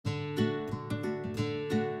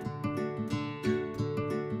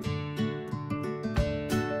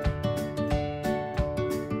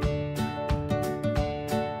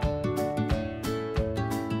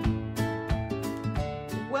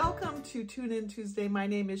to Tune In Tuesday. My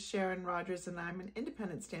name is Sharon Rogers and I'm an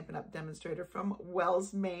independent Stampin' Up! Demonstrator from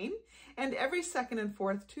Wells, Maine. And every second and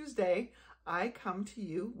fourth Tuesday, I come to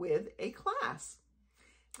you with a class.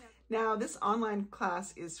 Now, this online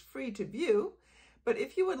class is free to view, but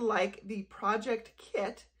if you would like the project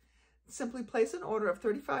kit, simply place an order of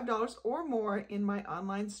 $35 or more in my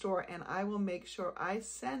online store and I will make sure I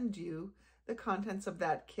send you the contents of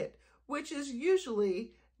that kit, which is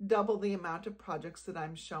usually double the amount of projects that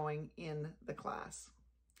I'm showing in the class.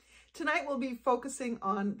 Tonight we'll be focusing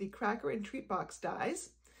on the cracker and treat box dies.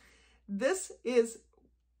 This is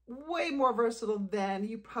way more versatile than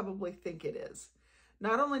you probably think it is.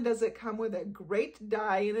 Not only does it come with a great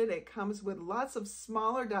die in it, it comes with lots of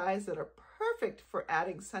smaller dies that are perfect for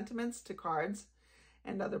adding sentiments to cards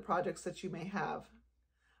and other projects that you may have.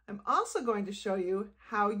 I'm also going to show you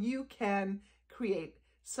how you can create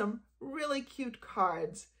some really cute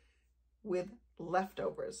cards with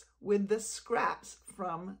leftovers, with the scraps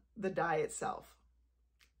from the die itself.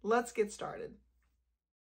 Let's get started.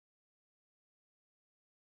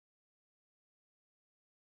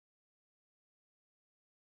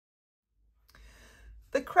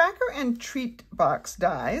 The cracker and treat box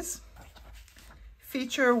dies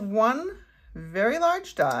feature one very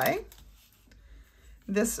large die.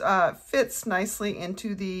 This fits nicely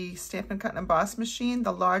into the Stampin' Cut and Emboss machine.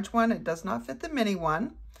 The large one, it does not fit the mini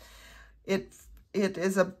one. It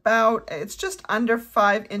is about, it's just under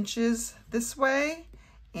 5 inches this way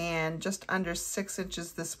and just under 6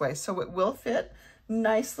 inches this way. So it will fit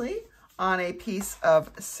nicely on a piece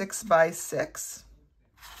of 6 by 6.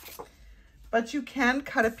 But you can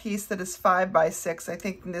cut a piece that is 5 by 6. I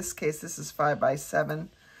think in this case, this is 5 by 7.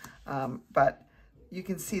 But you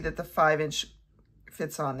can see that the 5-inch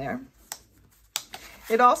fits on there.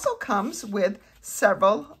 It also comes with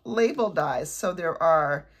several label dies. So there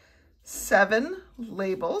are 7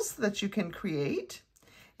 labels that you can create.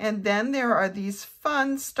 And then there are these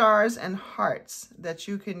fun stars and hearts that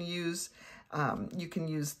you can use. You can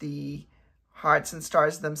use the hearts and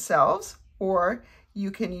stars themselves, or you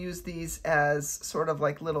can use these as sort of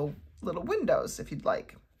like little windows if you'd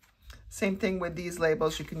like. Same thing with these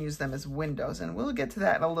labels, you can use them as windows, and we'll get to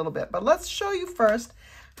that in a little bit. But let's show you first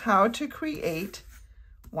how to create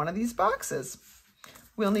one of these boxes.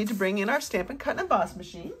 We'll need to bring in our Stampin' Cut and Emboss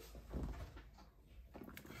machine.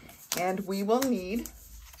 And we will need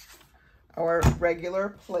our regular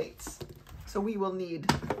plates. So we will need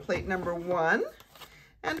plate number 1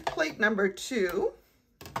 and plate number 2.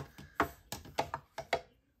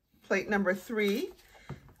 Plate number 3,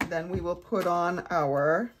 then we will put on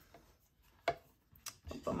our,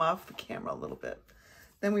 put them off the camera a little bit.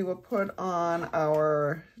 Then we will put on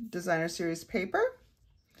our designer series paper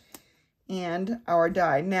and our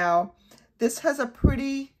die. Now, this has a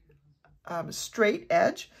pretty straight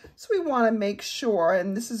edge, so we want to make sure,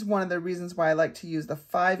 and this is one of the reasons why I like to use the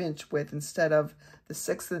 5-inch width instead of the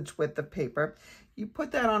 6-inch width of paper. You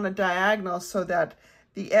put that on a diagonal so that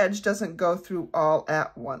the edge doesn't go through all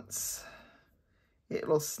at once.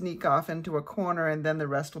 It'll sneak off into a corner and then the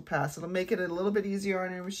rest will pass. It'll make it a little bit easier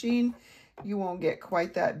on your machine. You won't get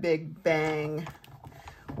quite that big bang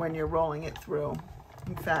when you're rolling it through.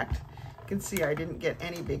 In fact, you can see I didn't get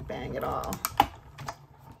any big bang at all.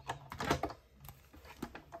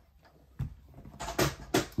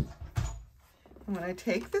 And when I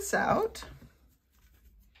take this out,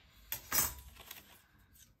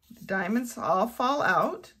 diamonds all fall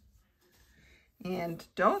out, and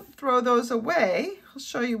don't throw those away. I'll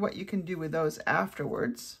show you what you can do with those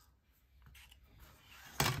afterwards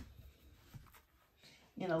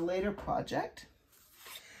in a later project.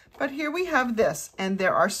 But here we have this, and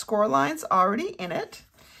there are score lines already in it.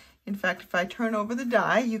 In fact, if I turn over the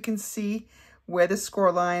die, you can see where the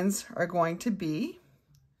score lines are going to be,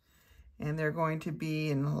 and they're going to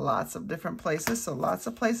be in lots of different places, so lots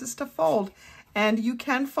of places to fold. And you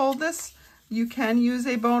can fold this, you can use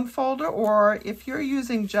a bone folder, or if you're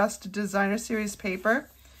using just designer series paper,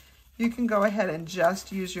 you can go ahead and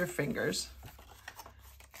just use your fingers.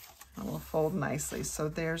 It will fold nicely. So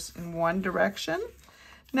there's in one direction.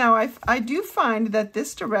 Now I do find that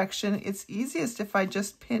this direction, it's easiest if I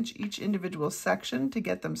just pinch each individual section to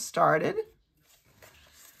get them started.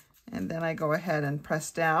 And then I go ahead and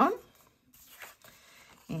press down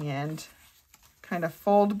and kind of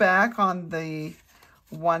fold back on the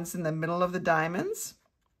ones in the middle of the diamonds.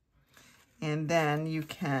 And then you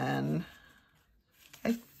can,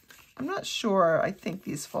 I'm not sure, I think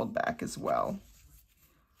these fold back as well.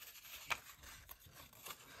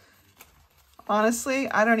 Honestly,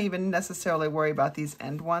 I don't even necessarily worry about these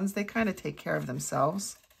end ones. They kind of take care of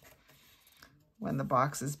themselves when the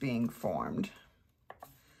box is being formed.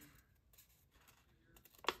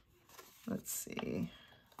 Let's see.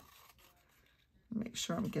 Make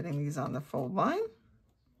sure I'm getting these on the fold line.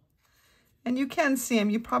 And you can see them.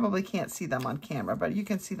 You probably can't see them on camera, but you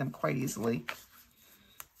can see them quite easily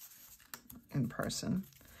in person.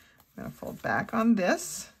 I'm going to fold back on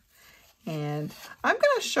this. And I'm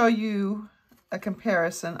going to show you a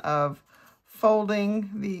comparison of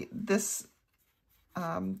folding this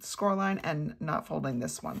score line and not folding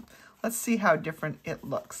this one. Let's see how different it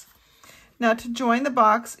looks. Now, to join the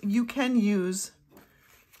box, you can use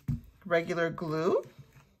regular glue.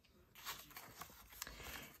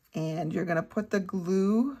 And you're going to put the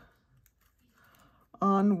glue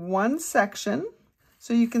on one section.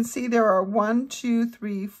 So you can see there are 1, 2,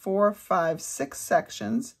 3, 4, 5, 6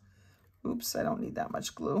 sections. Oops, I don't need that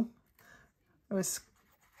much glue. I was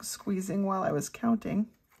squeezing while I was counting.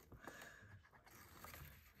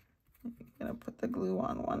 I'm going to put the glue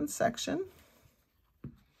on one section.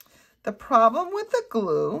 The problem with the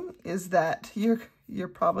glue is that you're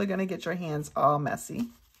probably going to get your hands all messy.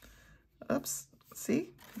 Oops, see?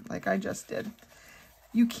 Like I just did.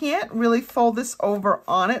 You can't really fold this over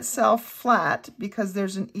on itself flat because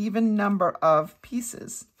there's an even number of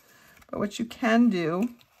pieces. But what you can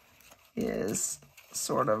do is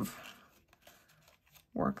sort of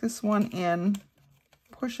work this one in,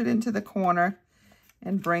 push it into the corner,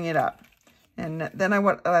 and bring it up. And then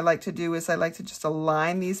what I like to do is I like to just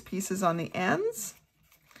align these pieces on the ends.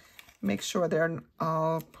 Make sure they're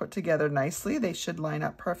all put together nicely. They should line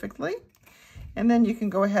up perfectly. And then you can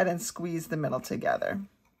go ahead and squeeze the middle together.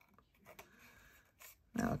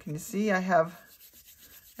 Now, can you see I have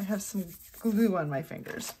some glue on my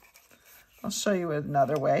fingers. I'll show you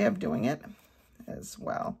another way of doing it as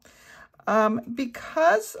well.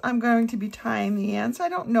 Because I'm going to be tying the ends, I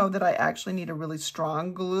don't know that I actually need a really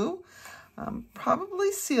strong glue.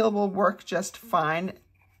 Probably seal will work just fine,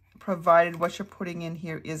 provided what you're putting in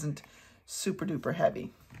here isn't super duper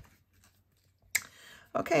heavy.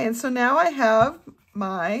 Okay, and so now I have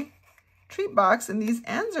my treat box, and these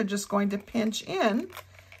ends are just going to pinch in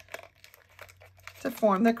to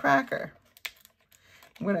form the cracker.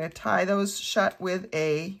 I'm going to tie those shut with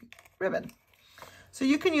a ribbon. So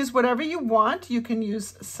you can use whatever you want. You can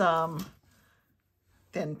use some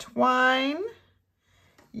thin twine.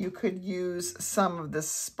 You could use some of this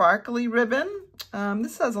sparkly ribbon.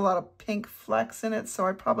 This has a lot of pink flecks in it, so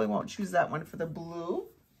I probably won't choose that one for the blue.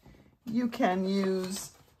 You can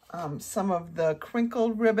use some of the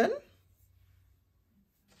crinkled ribbon,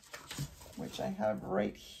 which I have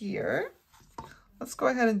right here. Let's go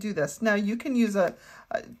ahead and do this. Now you can use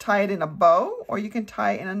tie it in a bow, or you can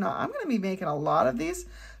tie it in a knot. I'm going to be making a lot of these,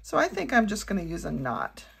 so I think I'm just going to use a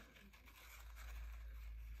knot.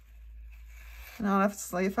 And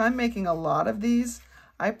honestly, if I'm making a lot of these,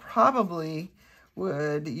 I probably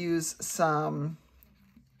would use some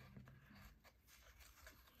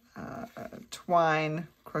twine,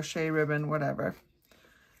 crochet ribbon, whatever.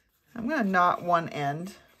 I'm going to knot one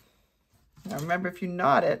end. Now remember, if you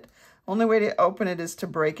knot it, only way to open it is to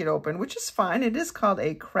break it open, which is fine. It is called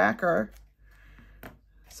a cracker,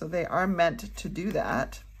 so they are meant to do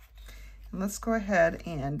that. And let's go ahead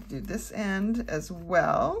and do this end as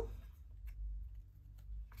well.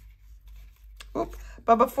 Oop.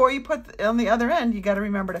 But before you put on the other end, you got to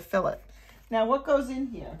remember to fill it. Now, what goes in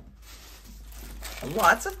here?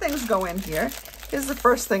 Lots of things go in here. Here's the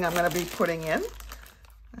first thing I'm going to be putting in.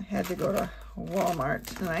 I had to go to Walmart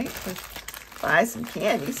tonight to buy some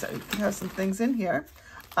candy, so you can have some things in here.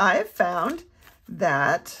 I have found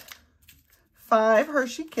that 5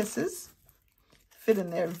 Hershey Kisses fit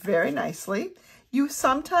in there very nicely. You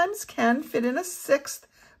sometimes can fit in a 6th,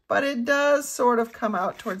 but it does sort of come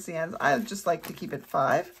out towards the end. I just like to keep it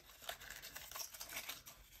 5.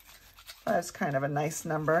 5 is kind of a nice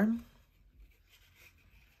number.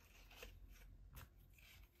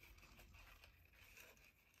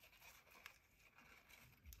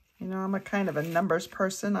 You know, I'm a kind of a numbers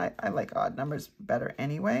person. I like odd numbers better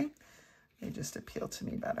anyway. They just appeal to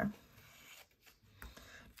me better.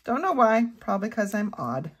 Don't know why, probably because I'm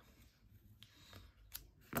odd.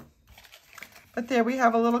 But there we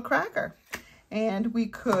have a little cracker. And we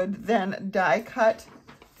could then die cut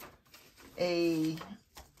a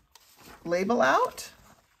label out.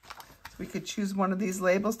 So we could choose one of these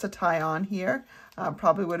labels to tie on here.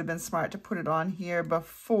 Probably would have been smart to put it on here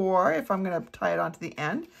before if I'm going to tie it onto the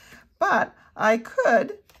end. But I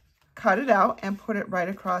could cut it out and put it right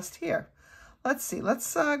across here. Let's see.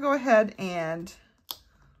 Let's go ahead and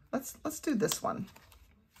let's do this one.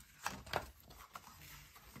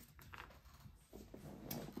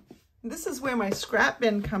 This is where my scrap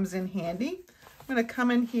bin comes in handy. I'm going to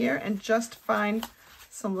come in here and just find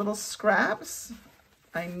some little scraps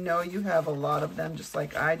I know you have a lot of them just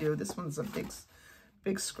like I do. This one's a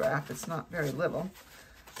big scrap. It's not very little.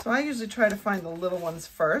 So I usually try to find the little ones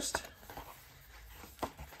first.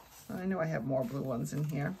 So I know I have more blue ones in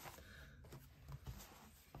here.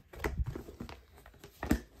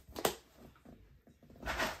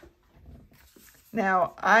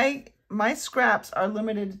 Now, my scraps are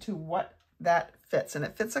limited to what that fits, and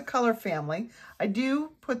it fits a color family. I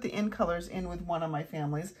do put the in colors in with one of my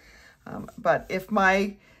families, but if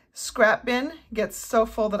my scrap bin gets so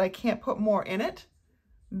full that I can't put more in it,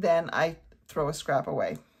 then I throw a scrap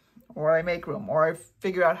away, or I make room, or I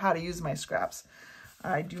figure out how to use my scraps.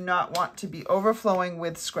 I do not want to be overflowing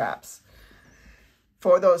with scraps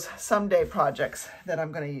for those someday projects that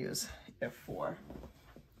I'm going to use it for.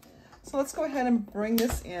 So let's go ahead and bring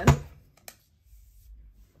this in.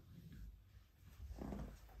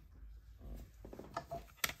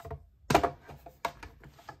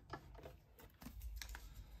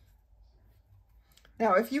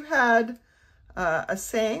 Now, if you had a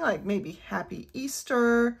saying like maybe Happy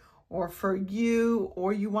Easter or for you,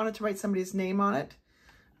 or you wanted to write somebody's name on it,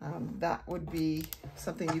 that would be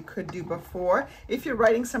something you could do before. If you're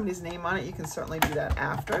writing somebody's name on it, you can certainly do that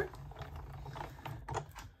after.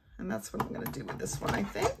 And that's what I'm going to do with this one, I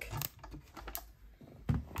think.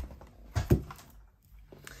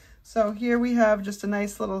 So here we have just a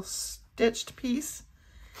nice little stitched piece,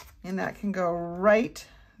 and that can go right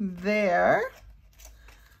there.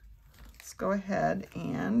 Let's go ahead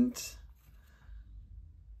and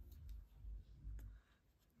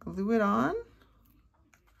glue it on.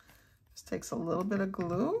 Just takes a little bit of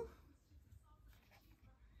glue.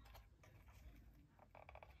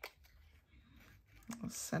 I'll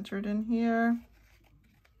center it in here.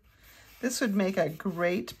 This would make a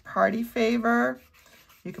great party favor.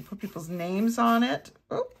 You could put people's names on it.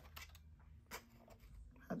 Oh,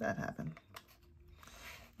 how'd that happen?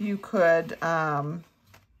 You could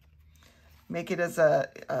make it as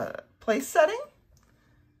a place setting.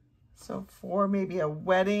 So for maybe a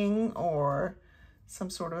wedding or some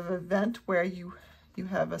sort of event where you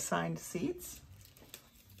have assigned seats.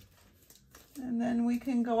 And then we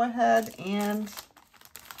can go ahead and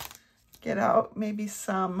get out maybe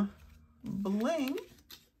some bling.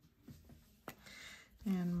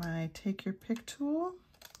 And my take your pick tool.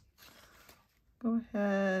 Go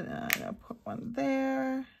ahead, and I'm gonna put one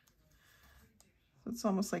there. So it's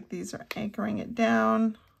almost like these are anchoring it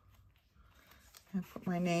down. And put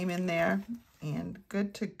my name in there, and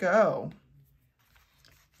good to go.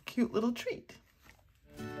 Cute little treat.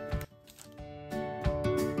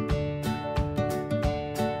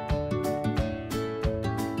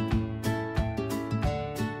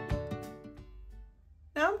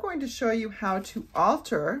 To show you how to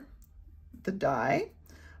alter the die.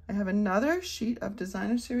 I have another sheet of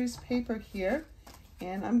designer series paper here,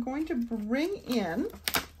 and I'm going to bring in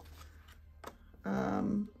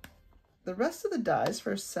the rest of the dies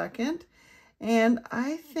for a second, and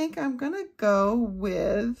I think I'm gonna go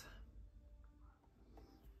with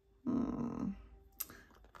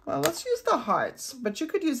well, let's use the hearts, but you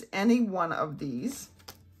could use any one of these.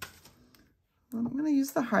 I'm going to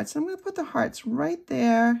use the hearts. I'm going to put the hearts right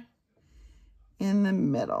there in the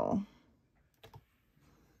middle.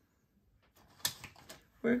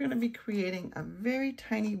 We're going to be creating a very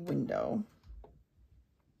tiny window.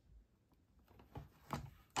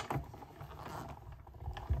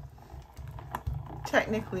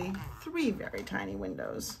 Technically, 3 very tiny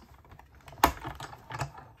windows.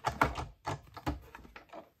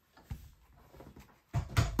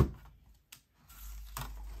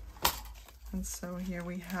 And so here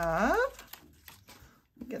we have,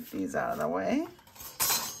 get these out of the way.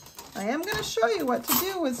 I am going to show you what to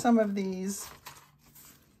do with some of these.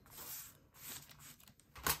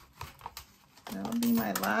 That'll be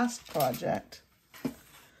my last project.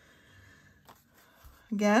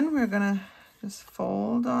 Again, we're going to just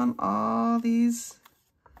fold on all these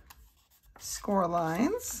score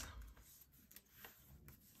lines.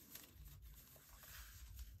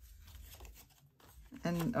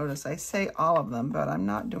 And notice I say all of them, but I'm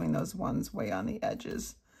not doing those ones way on the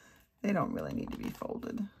edges. They don't really need to be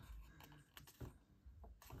folded.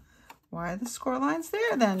 Why are the score lines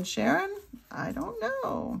there then, Sharon? I don't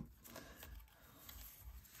know.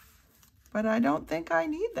 But I don't think I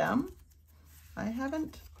need them. I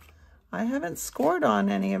haven't scored on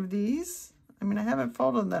any of these. I mean, I haven't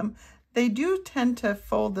folded them. They do tend to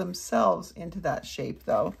fold themselves into that shape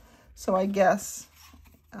though. So I guess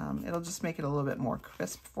it'll just make it a little bit more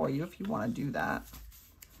crisp for you if you want to do that.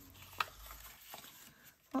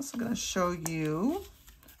 I'm also going to show you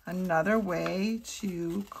another way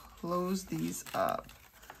to close these up.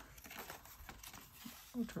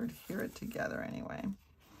 to adhere it together anyway.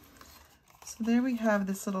 So there we have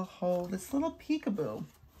this little hole, this little peekaboo.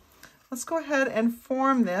 Let's go ahead and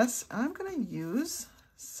form this. I'm going to use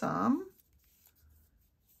some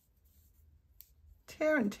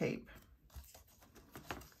tear and tape.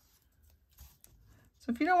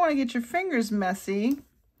 So if you don't want to get your fingers messy,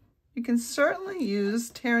 you can certainly use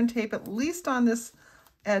tear and tape at least on this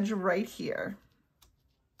edge right here.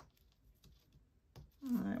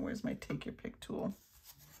 All right, where's my take your pick tool?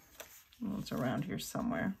 Oh, it's around here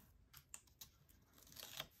somewhere.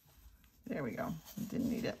 There we go. I didn't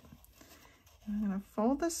need it. I'm going to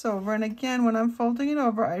fold this over, and again, when I'm folding it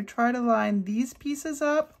over, I try to line these pieces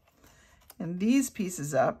up and these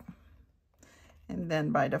pieces up, and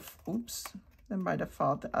then by default,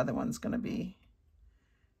 the other one's going to be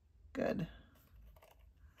good.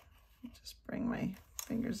 Just bring my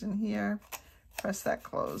fingers in here, press that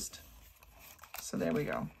closed. So there we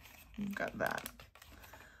go. We've got that.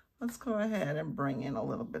 Let's go ahead and bring in a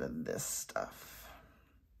little bit of this stuff.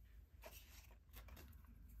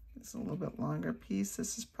 It's a little bit longer piece.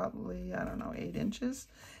 This is probably, I don't know, 8 inches,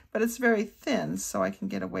 but it's very thin, so I can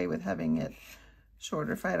get away with having it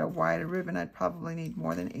shorter. If I had a wider ribbon, I'd probably need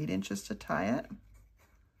more than 8 inches to tie it.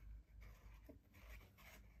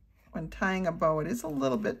 When tying a bow, it is a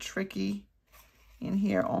little bit tricky in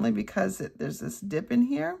here, only because there's this dip in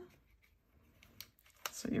here.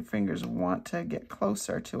 So your fingers want to get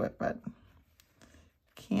closer to it, but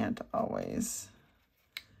can't always.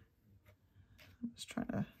 I'm just trying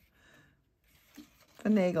to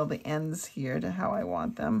finagle the ends here to how I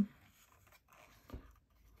want them.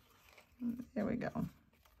 There we go.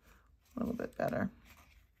 A little bit better.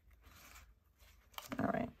 All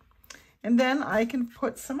right. And then I can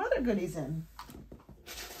put some other goodies in.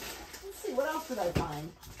 Let's see, what else did I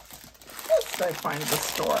find? What did I find at the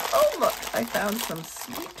store? Oh, look, I found some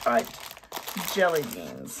sweet-typed jelly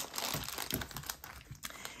beans.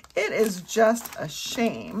 It is just a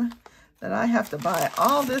shame that I have to buy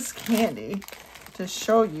all this candy to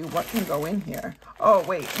show you what can go in here. Oh,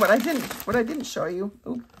 wait, what I didn't show you,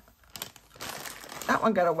 oop, that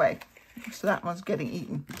one got away. So that one's getting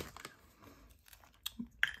eaten.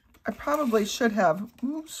 I probably should have,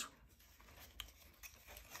 oops.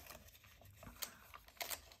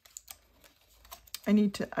 I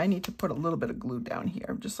need to put a little bit of glue down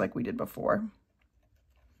here, just like we did before.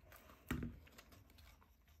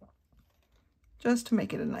 Just to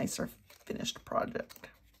make it a nicer finished project.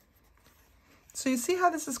 So you see how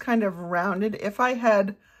this is kind of rounded? If I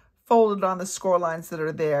had folded on the score lines that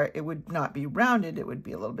are there, it would not be rounded, it would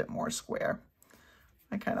be a little bit more square.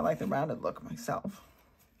 I kind of like the rounded look myself.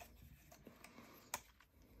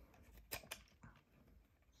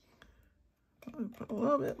 Put a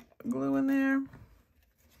little bit of glue in there.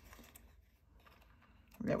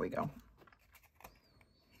 There we go.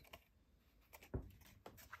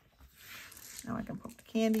 Now I can put the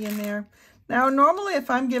candy in there. Now, normally if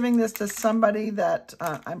I'm giving this to somebody that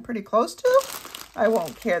I'm pretty close to, I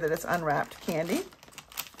won't care that it's unwrapped candy.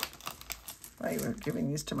 If I were giving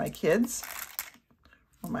these to my kids,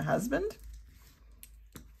 or my husband,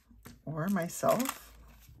 or myself,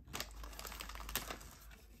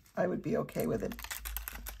 I would be okay with it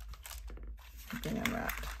being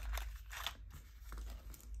unwrapped.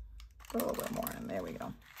 Put a little bit more in, there we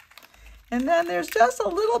go. And then there's just a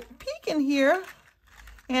little peek in here,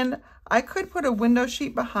 and I could put a window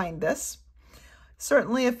sheet behind this.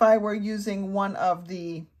 Certainly if I were using one of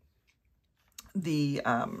the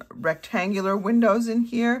rectangular windows in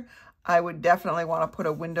here, I would definitely want to put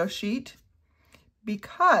a window sheet,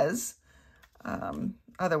 because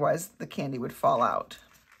otherwise the candy would fall out.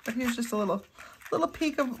 But here's just a little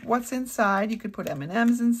peek of what's inside. You could put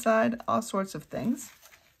M&Ms inside, all sorts of things.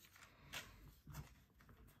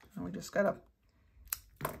 And we just gotta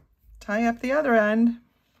tie up the other end.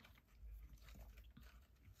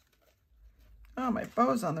 Oh, my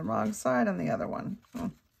bow's on the wrong side on the other one. Oh.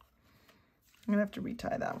 I'm gonna have to retie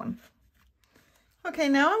that one. Okay,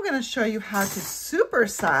 now I'm gonna show you how to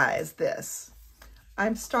supersize this.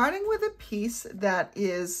 I'm starting with a piece that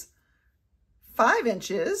is 5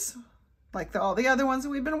 inches, like all the other ones that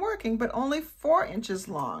we've been working, but only 4 inches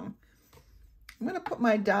long. I'm gonna put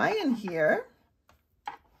my die in here,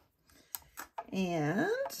 and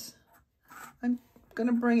I'm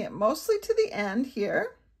gonna bring it mostly to the end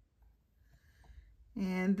here.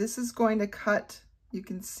 And this is going to cut, you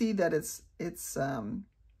can see that it's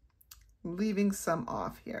leaving some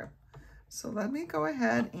off here. So let me go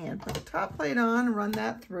ahead and put the top plate on, run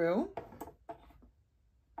that through.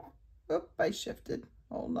 Oop, I shifted,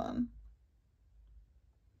 hold on.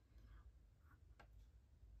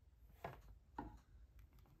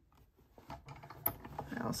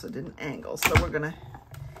 also didn't angle, so we're gonna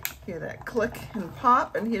hear that click and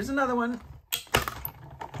pop, and here's another one.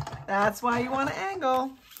 That's why you want to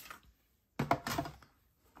angle.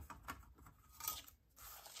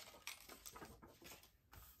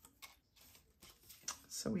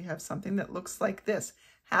 So we have something that looks like this,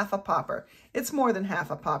 half a popper. It's more than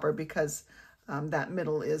half a popper because that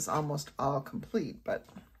middle is almost all complete, but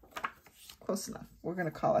close enough. We're going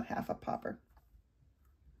to call it half a popper.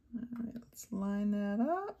 All right, let's line that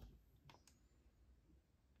up.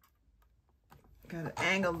 Got it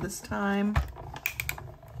angled this time.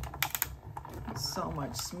 So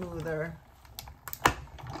much smoother.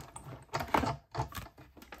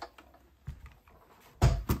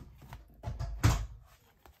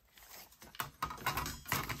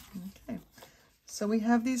 Okay, so we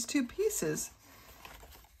have these two pieces,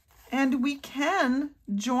 and we can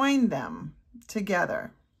join them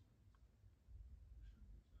together.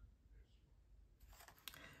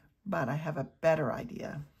 But I have a better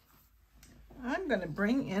idea. I'm going to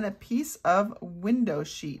bring in a piece of window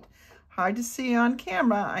sheet. Hard to see on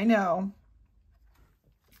camera, I know.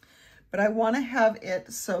 But I want to have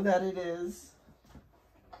it so that it is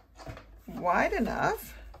wide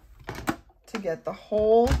enough to get the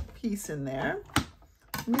whole piece in there.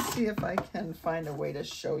 Let me see if I can find a way to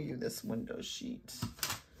show you this window sheet.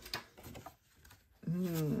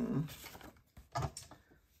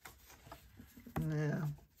 Yeah.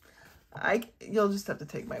 You'll just have to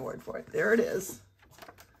take my word for it. There it is.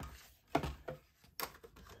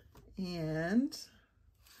 And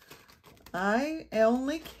I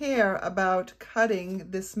only care about cutting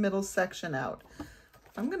this middle section out.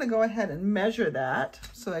 I'm going to go ahead and measure that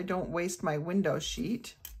so I don't waste my window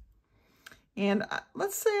sheet. And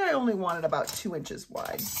let's say I only want it about 2 inches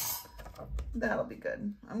wide. That'll be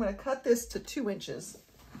good. I'm going to cut this to 2 inches.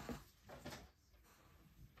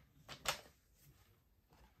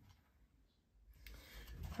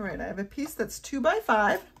 All right, I have a piece that's 2 by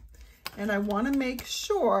 5, and I want to make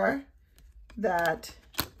sure that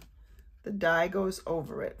the die goes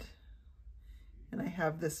over it. And I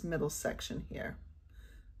have this middle section here.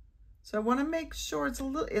 So I want to make sure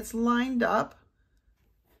it's lined up.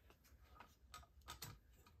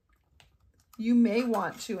 You may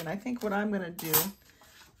want to, and I think what I'm going to do,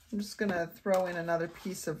 I'm just going to throw in another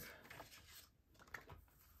piece of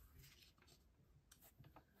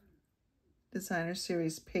Designer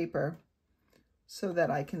Series paper so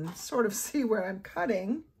that I can sort of see where I'm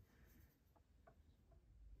cutting.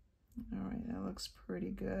 All right, that looks pretty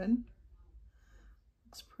good.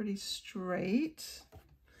 Looks pretty straight.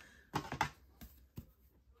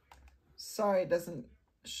 Sorry, it doesn't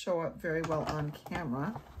show up very well on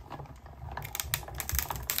camera.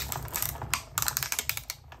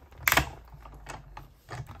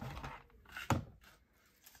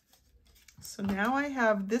 So now I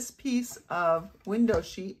have this piece of window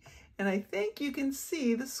sheet, and I think you can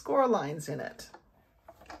see the score lines in it.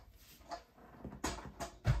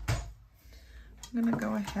 I'm going to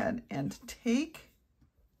go ahead and take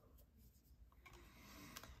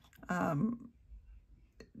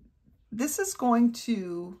this is going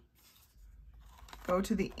to go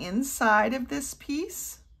to the inside of this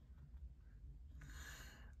piece.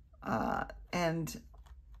 And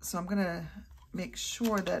so I'm going to make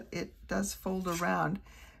sure that it does fold around,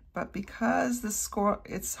 but because the score,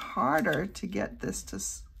 it's harder to get this to,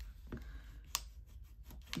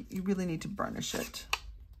 you really need to burnish it.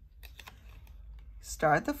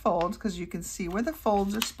 Start the folds because you can see where the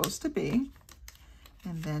folds are supposed to be,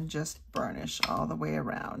 and then just burnish all the way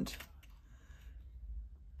around.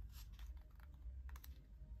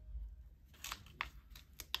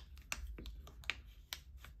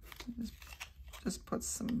 Just put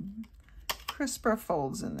some crisper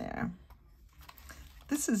folds in there.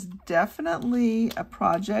 This is definitely a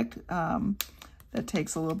project that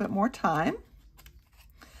takes a little bit more time.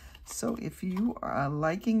 So if you are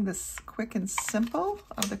liking this quick and simple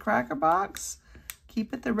of the cracker box,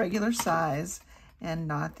 keep it the regular size and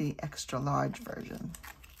not the extra large version.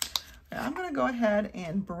 Now I'm going to go ahead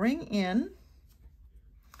and bring in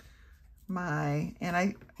my,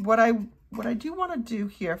 and what I do want to do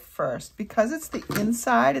here first, because it's the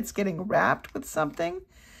inside, it's getting wrapped with something.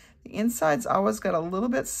 The inside's always got a little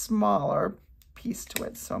bit smaller piece to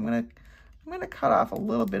it. So I'm gonna cut off a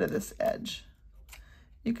little bit of this edge.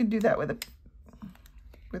 You can do that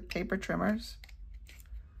with paper trimmers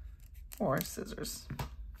or scissors.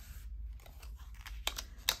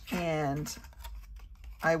 And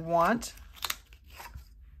I want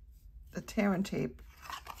the tear and tape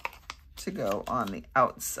to go on the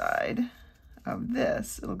outside of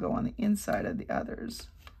this. It'll go on the inside of the others.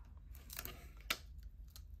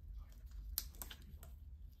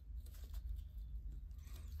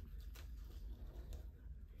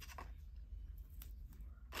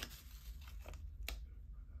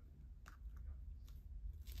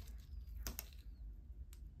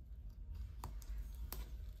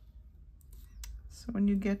 So when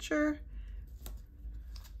you get your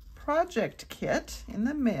project kit in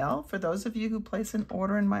the mail, for those of you who place an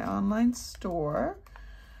order in my online store,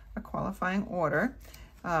 a qualifying order,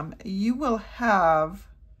 you will have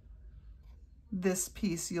this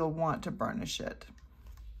piece. You'll want to burnish it.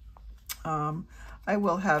 I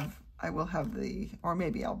will have the, or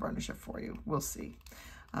maybe I'll burnish it for you. We'll see.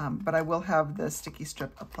 But I will have the sticky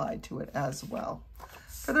strip applied to it as well.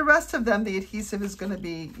 For the rest of them, the adhesive is going to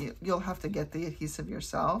be, you'll have to get the adhesive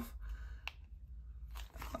yourself.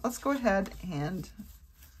 Let's go ahead and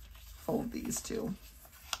fold these two,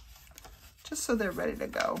 just so they're ready to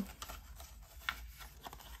go.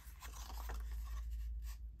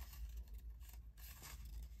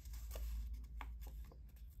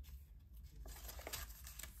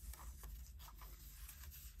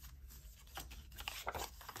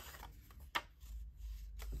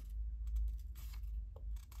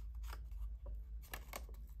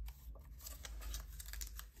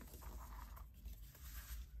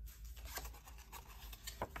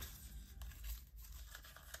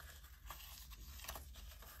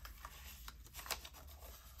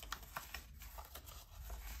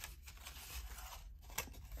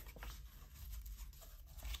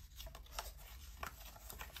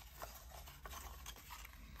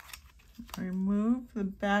 Remove the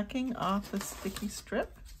backing off the sticky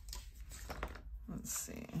strip. Let's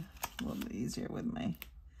see, a little bit easier with my,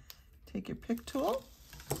 take your pick tool.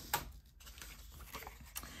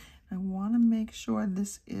 I want to make sure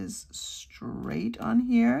this is straight on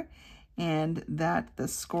here and that the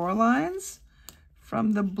score lines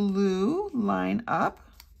from the blue line up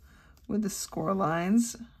with the score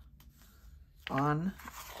lines on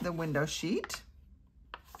the window sheet.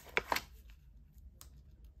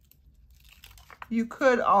 You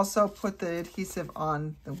could also put the adhesive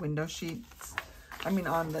on the window sheets,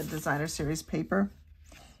 on the designer series paper,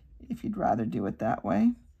 if you'd rather do it that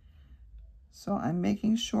way. So I'm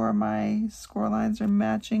making sure my score lines are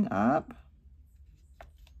matching up.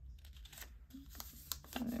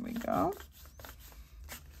 There we go.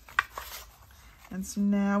 And so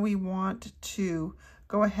now we want to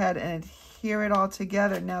go ahead and adhere it all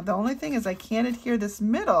together. Now the only thing is I can't adhere this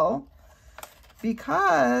middle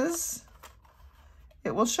because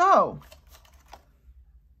it will show.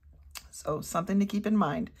 So something to keep in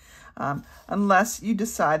mind, unless you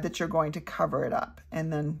decide that you're going to cover it up,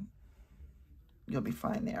 and then you'll be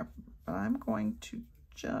fine there. But I'm going to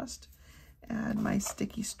just add my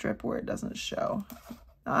sticky strip where it doesn't show.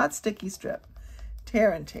 Not sticky strip,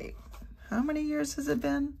 tear and tape. How many years has it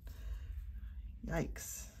been?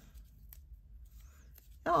 Yikes.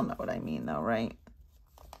 Y'all know what I mean though, right?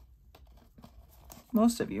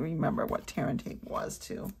 Most of you remember what tear and tape was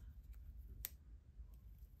too.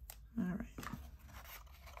 All right.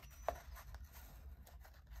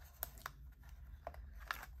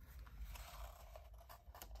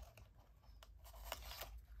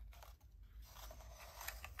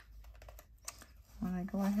 When I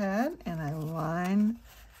go ahead and I line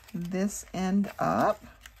this end up,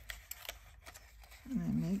 and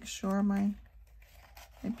I make sure my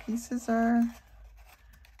pieces are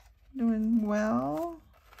doing well.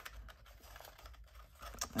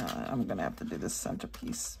 I'm gonna have to do this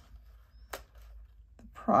centerpiece. The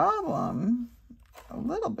problem, a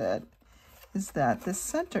little bit, is that the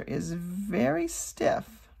center is very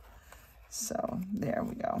stiff. So there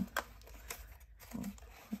we go. We'll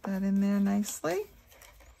put that in there nicely.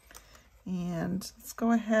 And let's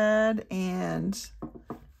go ahead and,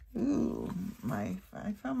 ooh, I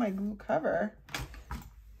found my glue cover.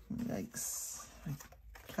 Yikes, I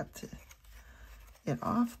kept it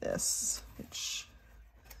off this, which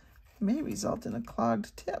may result in a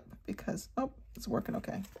clogged tip because, oh, it's working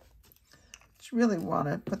okay. You really want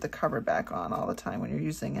to put the cover back on all the time when you're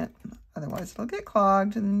using it. Otherwise it'll get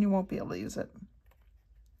clogged and then you won't be able to use it.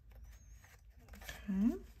 Okay.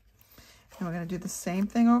 And we're going to do the same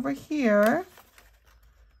thing over here.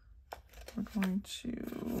 We're going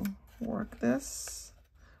to work this.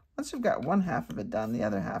 Once you've got one half of it done, the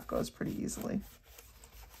other half goes pretty easily.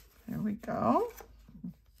 There we go.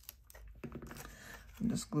 And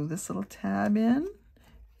just glue this little tab in.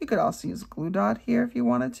 You could also use a glue dot here if you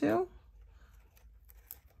wanted to.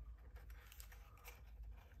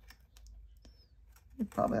 You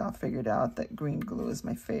probably all figured out that green glue is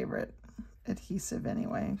my favorite adhesive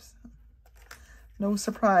anyway. So no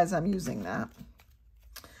surprise I'm using that.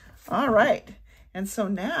 All right, and so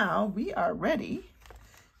now we are ready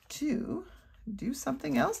to do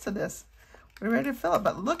something else to this. We're ready to fill it,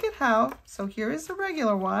 but look at how, so here is the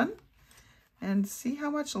regular one, and see how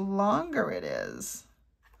much longer it is.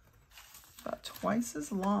 About twice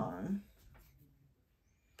as long.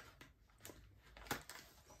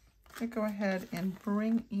 to go ahead and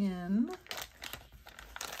bring in,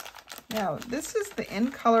 now this is the in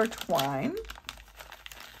color twine,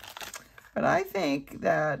 but I think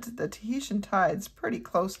that the Tahitian Tide's pretty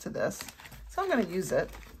close to this, so I'm going to use it.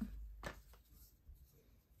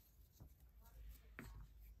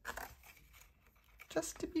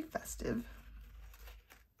 Just to be festive.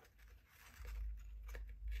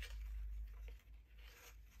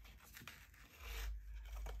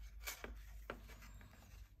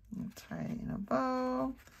 Tie it in a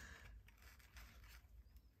bow.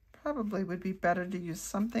 Probably would be better to use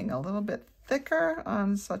something a little bit thicker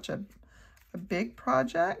on such a big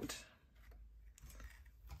project,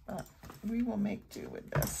 but we will make do with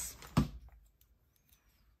this.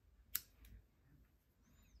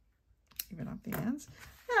 Even up the ends.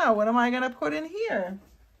 Now, what am I going to put in here?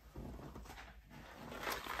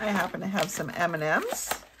 I happen to have some M&Ms.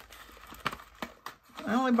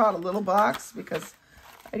 I only bought a little box because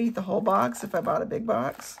I'd eat the whole box if I bought a big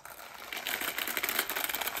box.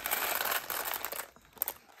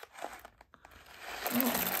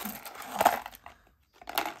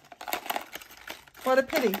 What a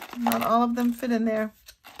pity. Not all of them fit in there.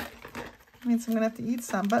 Means I'm going to have to eat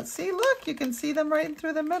some. But see, look, you can see them right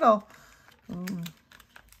through the middle.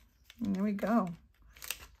 There we go.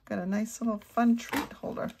 Got a nice little fun treat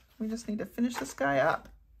holder. We just need to finish this guy up.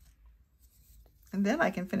 And then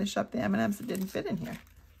I can finish up the M&Ms that didn't fit in here.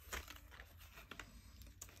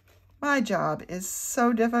 My job is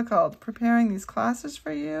so difficult preparing these classes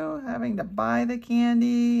for you, having to buy the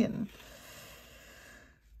candy and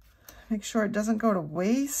make sure it doesn't go to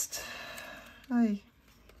waste. All right.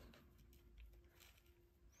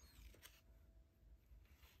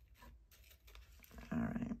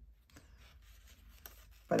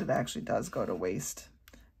 But it actually does go to waste.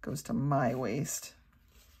 It goes to my waste.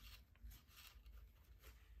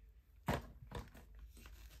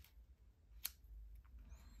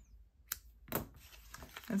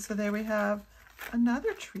 And so there we have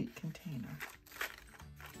another treat container.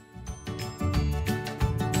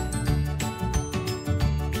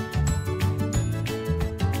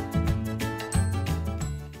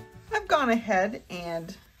 I've gone ahead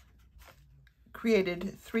and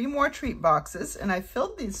created 3 more treat boxes, and I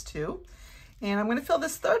filled these 2. And I'm going to fill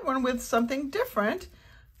this 3rd one with something different,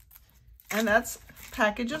 and that's a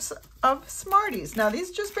package of Smarties. Now, these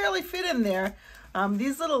just barely fit in there.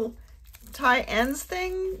 These little tie ends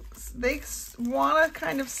things, they want to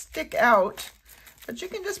kind of stick out, but you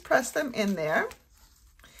can just press them in there.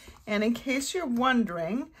 And in case you're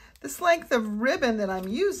wondering, this length of ribbon that I'm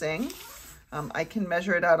using, I can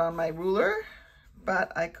measure it out on my ruler,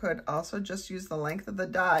 but I could also just use the length of the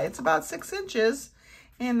die. It's about 6 inches,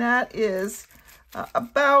 and that is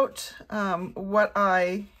about what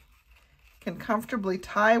I can comfortably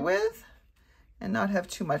tie with and not have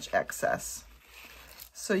too much excess.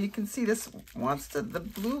 So you can see this the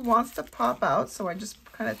blue wants to pop out, so I just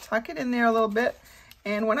kind of tuck it in there a little bit.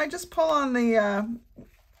 And when I just pull on the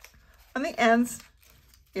ends,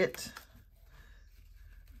 it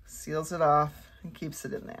seals it off and keeps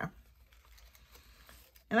it in there.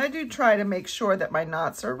 And I do try to make sure that my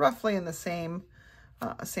knots are roughly in the same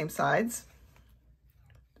sides,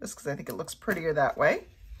 just because I think it looks prettier that way.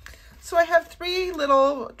 So I have 3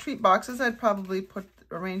 little treat boxes. I'd probably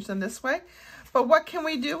arrange them this way. But what can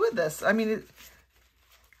we do with this? I mean,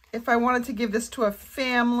 if I wanted to give this to a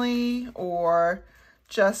family or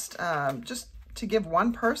just to give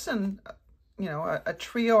one person, you know, a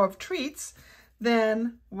trio of treats,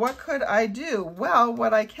 then what could I do? Well,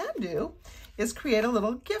 what I can do is create a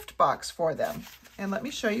little gift box for them. And let me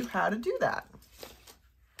show you how to do that.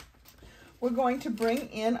 We're going to bring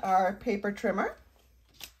in our paper trimmer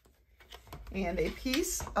and a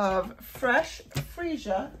piece of fresh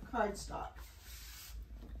freesia cardstock.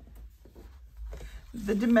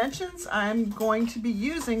 The dimensions I'm going to be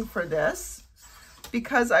using for this,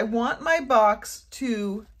 because I want my box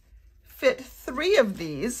to fit 3 of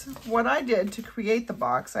these, what I did to create the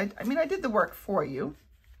box, I mean, I did the work for you,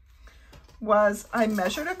 was I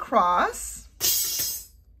measured across,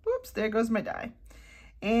 whoops, there goes my die,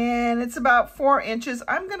 and it's about 4 inches.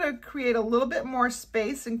 I'm going to create a little bit more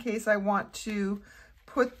space in case I want to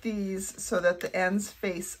put these so that the ends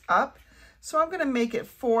face up. So I'm going to make it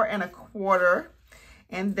 4 1/4.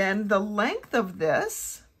 And then the length of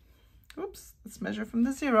this, oops, let's measure from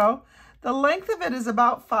the 0. The length of it is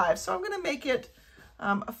about 5. So I'm going to make it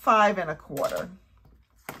 5 1/4.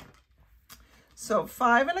 So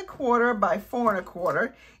 5 1/4 by 4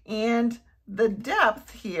 1/4. And the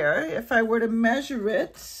depth here, if I were to measure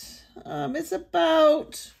it, is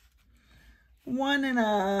about 1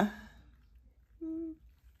 1/4.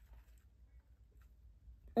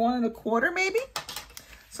 1¼ maybe.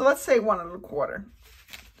 So let's say 1¼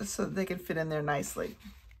 just so that they can fit in there nicely.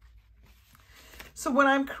 So when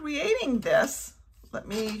I'm creating this, let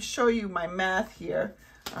me show you my math here.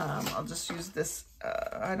 I'll just use this.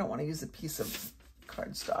 I don't want to use a piece of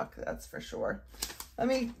cardstock, that's for sure. Let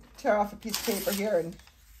me tear off a piece of paper here and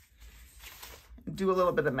do a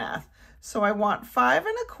little bit of math. So I want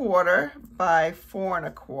 5¼ by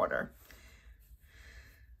 4¼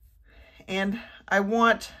 and I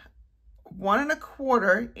want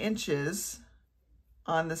 1¼ inches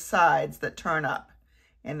on the sides that turn up,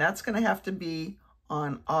 and that's going to have to be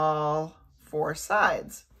on all 4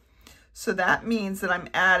 sides. So that means that I'm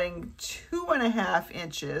adding 2½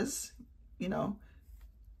 inches, you know,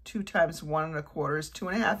 2 times 1¼ is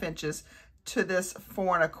 2½ inches to this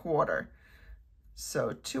 4¼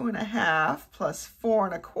 So 2½ plus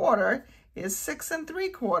 4¼ is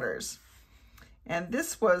 6¾ and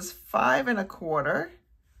this was 5¼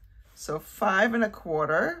 so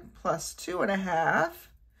 5¼ plus 2½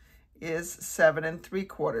 is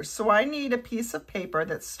 7¾ So I need a piece of paper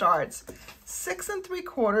that starts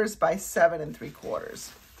 6¾ by 7¾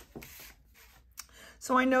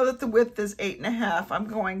 So I know that the width is 8½ I'm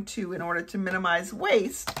going to, in order to minimize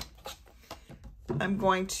waste, I'm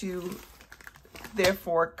going to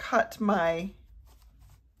therefore cut my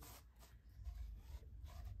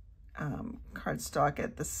cardstock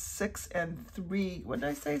at the 6 3, what did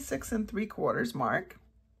I say? 6 3/4 mark.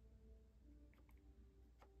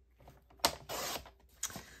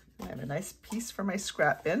 I have a nice piece for my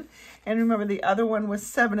scrap bin. And remember the other one was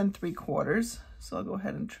 7 3/4. So I'll go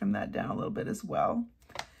ahead and trim that down a little bit as well.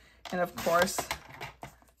 And of course,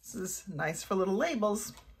 this is nice for little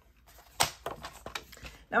labels.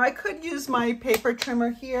 Now I could use my paper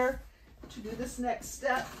trimmer here to do this next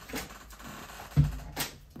step,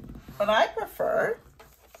 but I prefer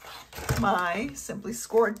my Simply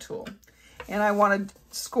Scored tool. And I want to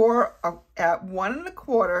score at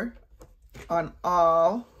 1¼ on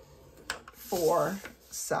all 4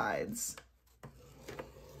 sides.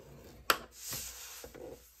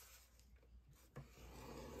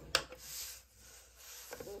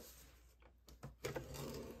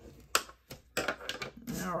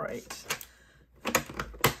 All right.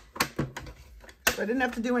 So I didn't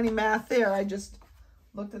have to do any math there. I just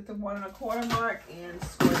looked at the 1¼ mark and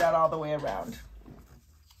scored that all the way around.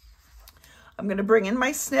 I'm going to bring in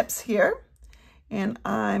my snips here, and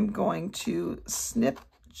I'm going to snip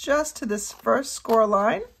just to this first score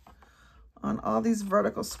line on all these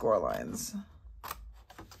vertical score lines.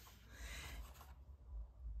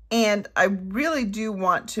 And I really do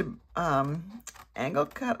want to angle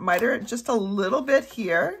cut, miter it just a little bit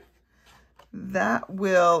here. That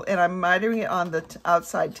will, and I'm mitering it on the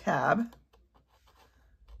outside tab,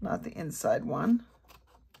 not the inside one.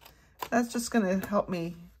 That's just going to help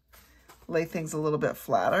me lay things a little bit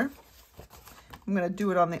flatter. I'm going to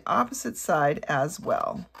do it on the opposite side as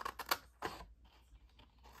well.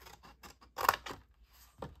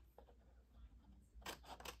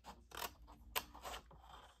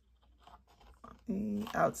 The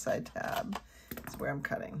outside tab is where I'm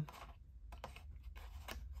cutting.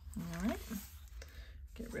 All right,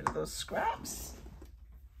 get rid of those scraps.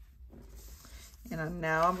 And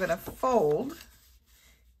now I'm going to fold.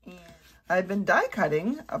 And I've been die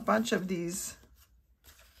cutting a bunch of these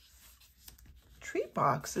treat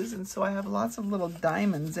boxes, and so I have lots of little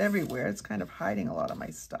diamonds everywhere. It's kind of hiding a lot of my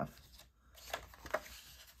stuff.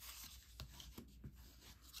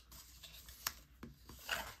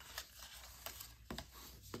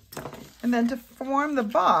 And then to form the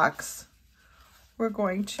box, we're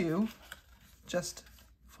going to just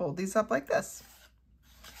fold these up like this.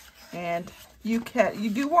 And you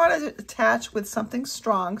do want to attach with something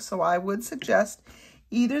strong, so I would suggest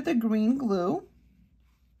either the green glue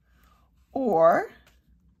or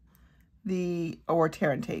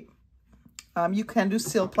tear and tape. You can do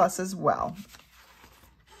Seal Plus as well.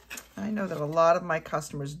 I know that a lot of my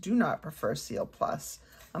customers do not prefer Seal Plus.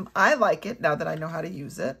 I like it now that I know how to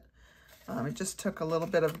use it. It just took a little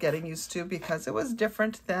bit of getting used to because it was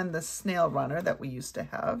different than the snail runner that we used to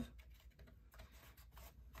have.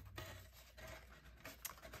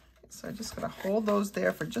 So I'm just going to hold those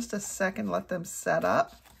there for just a second, let them set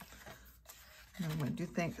up. And I'm going to do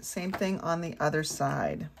the same thing on the other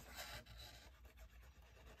side.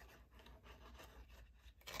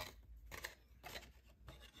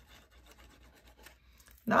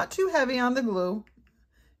 Not too heavy on the glue.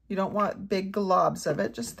 You don't want big globs of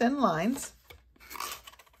it, just thin lines.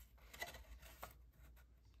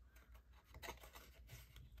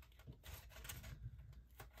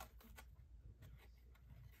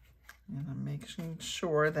 And I'm making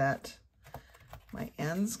sure that my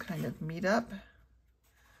ends kind of meet up.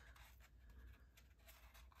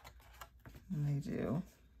 And they do.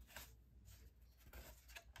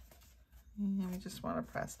 And we just want to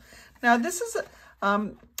press. Now this is,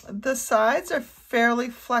 the sides are fairly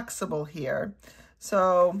flexible here.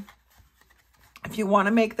 So if you want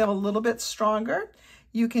to make them a little bit stronger,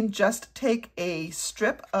 you can just take a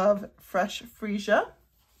strip of fresh freesia,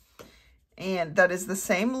 and that is the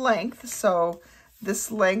same length. So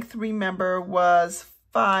this length, remember, was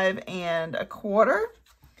 5 1/4.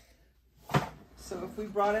 So if we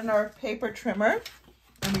brought in our paper trimmer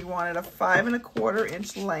and we wanted a 5 1/4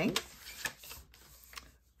 inch length,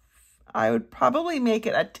 I would probably make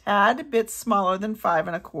it a tad bit smaller than 5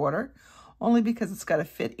 1/4, only because it's got to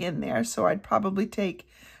fit in there. So I'd probably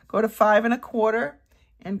go to 5 1/4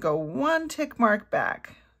 and go 1 tick mark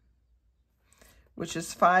back, which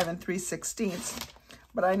is 5 3/16.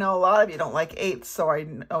 But I know a lot of you don't like 8ths, so I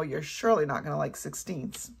know you're surely not going to like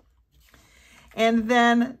 16ths. And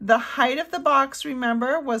then the height of the box,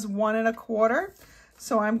 remember, was 1 1/4.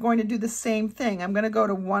 So I'm going to do the same thing. I'm going to go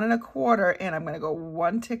to 1 1/4 and I'm going to go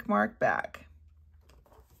 1 tick mark back.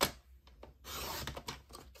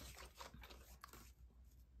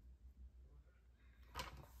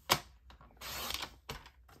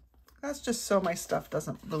 That's just so my stuff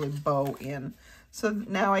doesn't really bow in. So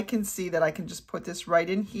now I can see that I can just put this right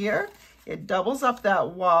in here. It doubles up that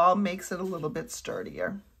wall, makes it a little bit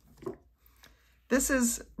sturdier. This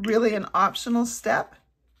is really an optional step.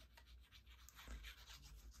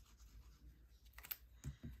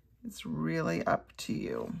 It's really up to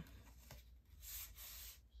you.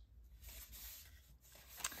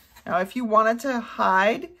 Now, if you wanted to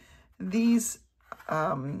hide these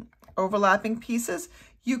overlapping pieces,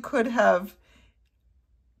 you could have,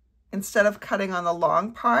 instead of cutting on the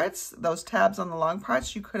long parts, those tabs on the long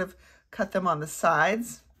parts, you could have cut them on the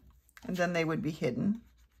sides, and then they would be hidden.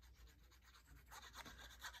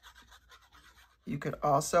 You could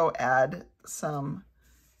also add some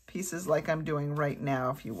pieces like I'm doing right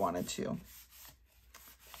now if you wanted to.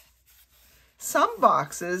 Some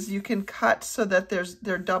boxes you can cut so that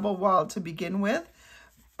they're double walled to begin with,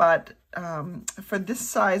 but for this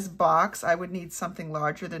size box, I would need something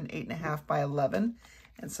larger than 8.5 by 11,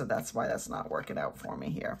 and so that's why that's not working out for me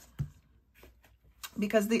here.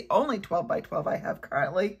 Because the only 12 by 12 I have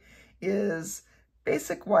currently is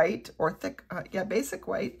basic white, or thick, basic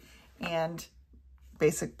white and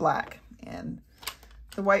basic black, and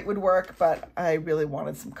the white would work, but I really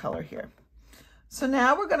wanted some color here. So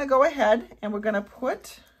now we're going to go ahead and we're going to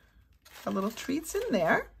put our little treats in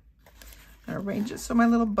there. I'm going to arrange it so my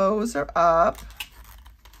little bows are up.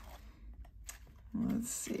 Let's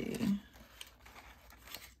see.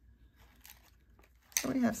 So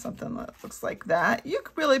we have something that looks like that. You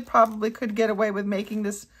really probably could get away with making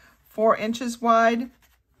this 4 inches wide.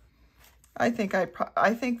 I think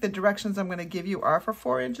the directions I'm going to give you are for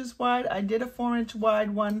 4 inches wide. I did a 4-inch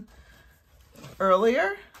wide one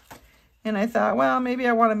earlier, and I thought, well, maybe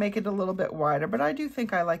I want to make it a little bit wider, but I do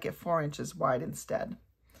think I like it 4 inches wide instead.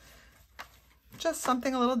 Just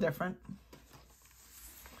something a little different.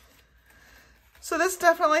 So this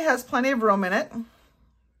definitely has plenty of room in it.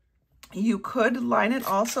 You could line it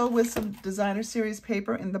also with some designer series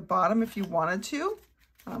paper in the bottom if you wanted to.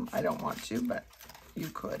 I don't want to, but you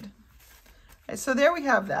could. Okay, so there we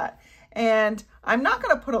have that. And I'm not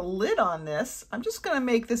going to put a lid on this. I'm just going to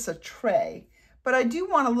make this a tray, but I do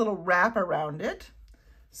want a little wrap around it.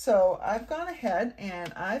 So I've gone ahead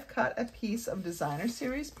and I've cut a piece of designer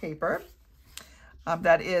series paper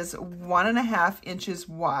that is 1.5 inches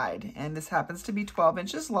wide, and this happens to be 12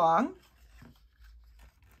 inches long.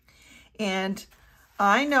 And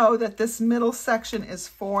I know that this middle section is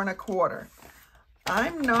 4 1/4.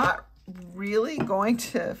 I'm not really going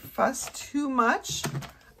to fuss too much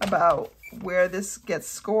about where this gets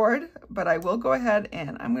scored, but I will go ahead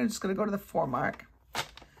and I'm just going to go to the 4 mark,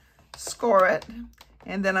 score it,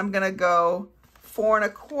 and then I'm going to go 4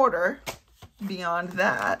 1/4 beyond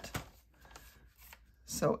that.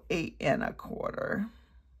 So 8 1/4.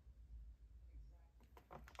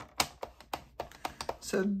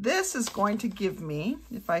 So this is going to give me,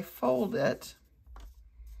 if I fold it,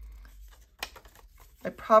 I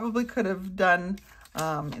probably could have done,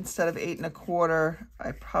 instead of 8 1/4,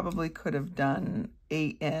 I probably could have done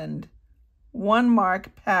 8 and 1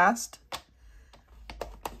 mark past,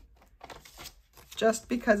 just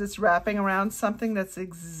because it's wrapping around something that's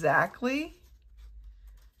exactly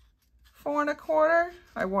 4 1/4.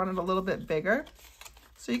 I want it a little bit bigger.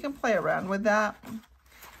 So you can play around with that.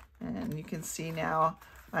 And you can see now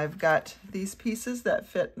I've got these pieces that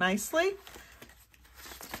fit nicely.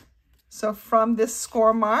 So from this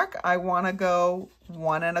score mark, I want to go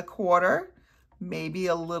 1 1/4, maybe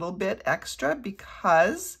a little bit extra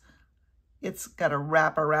because it's got to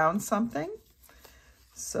wrap around something.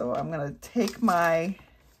 So I'm going to take my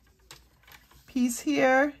piece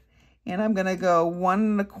here and I'm going to go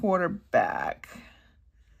 1 1/4 back.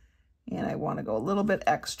 And I want to go a little bit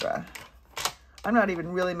extra. I'm not even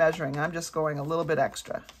really measuring, I'm just going a little bit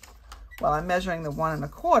extra. While I'm measuring the 1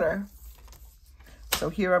 1/4, so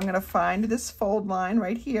here I'm going to find this fold line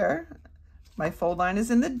right here. My fold line is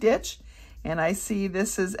in the ditch, and I see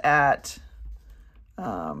this is at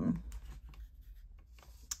 3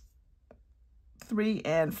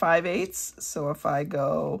 5/8. So if I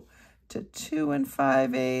go to 2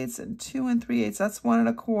 5/8 and 2 3/8, that's 1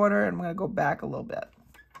 1/4, and I'm going to go back a little bit.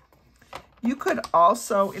 You could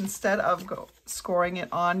also, instead of scoring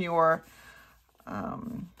it on your,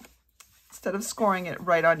 instead of scoring it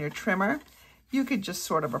right on your trimmer, you could just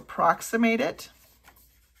sort of approximate it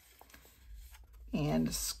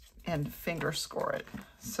and finger score it.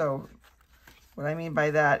 So what I mean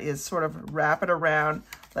by that is sort of wrap it around,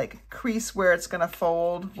 like crease where it's going to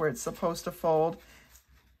fold, where it's supposed to fold,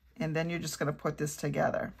 and then you're just going to put this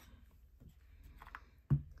together.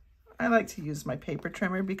 I like to use my paper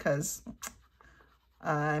trimmer because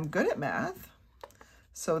I'm good at math,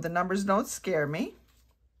 so the numbers don't scare me,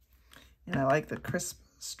 and I like the crisp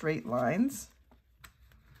straight lines.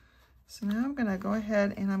 So now I'm going to go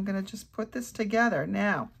ahead and I'm going to just put this together.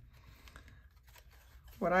 Now,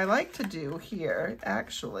 what I like to do here,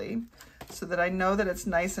 actually, so that I know that it's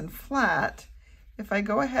nice and flat, if I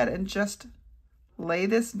go ahead and just lay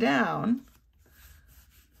this down,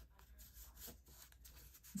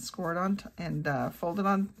 score it on and fold it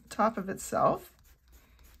on top of itself.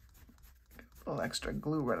 A little extra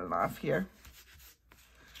glue running off here.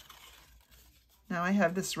 Now I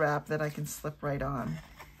have this wrap that I can slip right on.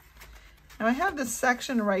 Now I have this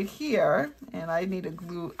section right here, and I need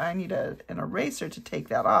an eraser to take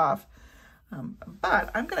that off. But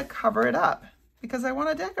I'm going to cover it up because I want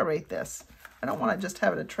to decorate this. I don't want to just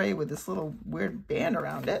have it a tray with this little weird band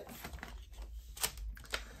around it.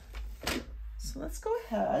 So let's go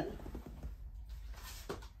ahead.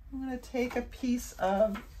 I'm going to take a piece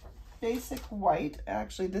of basic white.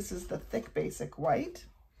 Actually, this is the thick basic white.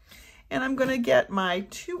 And I'm going to get my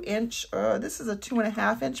 2-inch, this is a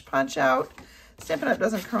 2.5-inch punch out. Stampin' Up!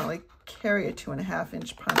 Doesn't currently carry a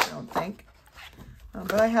 2.5-inch punch, I don't think.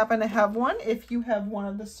 But I happen to have one. If you have one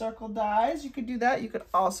of the circle dies, you could do that. You could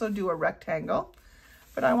also do a rectangle.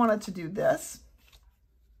 But I wanted to do this.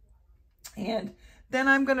 And then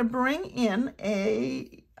I'm going to bring in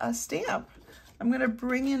a stamp. I'm going to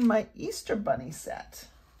bring in my Easter Bunny set.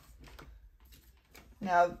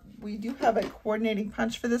 Now, we do have a coordinating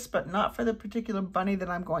punch for this, but not for the particular bunny that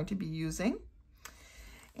I'm going to be using.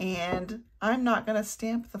 And I'm not going to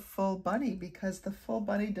stamp the full bunny because the full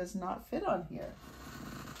bunny does not fit on here.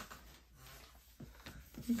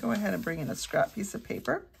 Let me go ahead and bring in a scrap piece of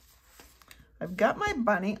paper. I've got my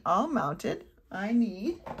bunny all mounted. I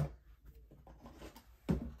need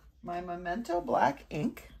my Memento black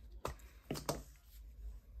ink.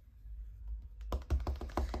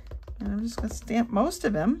 And I'm just going to stamp most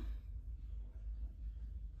of him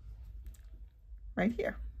right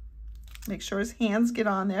here. Make sure his hands get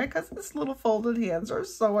on there because his little folded hands are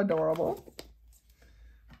so adorable.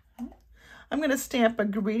 I'm going to stamp a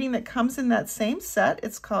greeting that comes in that same set.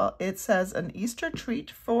 It says an Easter treat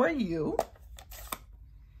for you.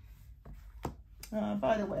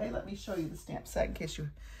 By the way, let me show you the stamp set in case you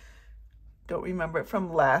don't remember it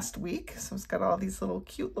from last week. So it's got all these little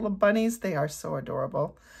cute little bunnies. They are so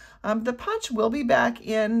adorable. The punch will be back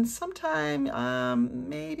in sometime,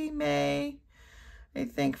 maybe May, I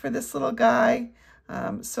think, for this little guy.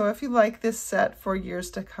 So if you like this set for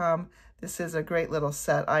years to come, this is a great little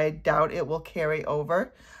set. I doubt it will carry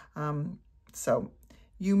over. So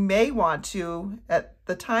you may want to, at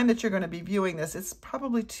the time that you're going to be viewing this, it's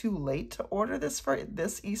probably too late to order this for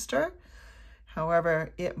this Easter.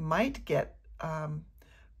 However, it might get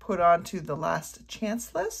put onto the last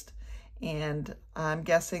chance list. And I'm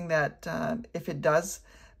guessing that if it does,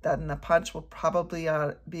 then the punch will probably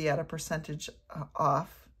be at a percentage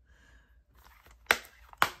off.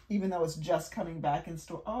 Even though it's just coming back in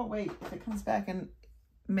store. Oh, wait, if it comes back in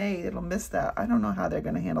May, it'll miss that. I don't know how they're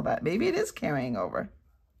going to handle that. Maybe it is carrying over.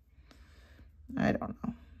 I don't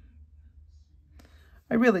know.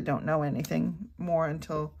 I really don't know anything more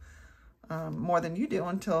until, more than you do,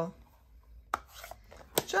 until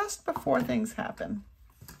just before things happen.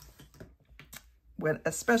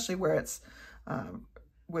 Especially where it's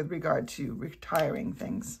with regard to retiring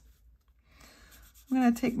things. I'm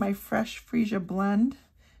going to take my fresh freesia blend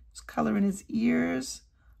Just color in his ears,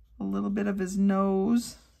 a little bit of his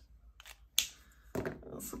nose.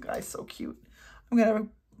 This guy's so cute. I'm gonna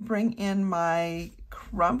bring in my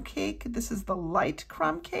crumb cake. This is the light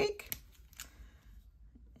crumb cake.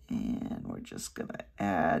 And we're just gonna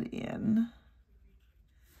add in,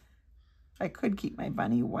 I could keep my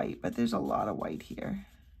bunny white, but there's a lot of white here.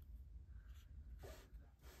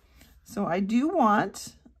 So I do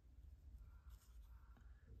want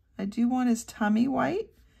his tummy white.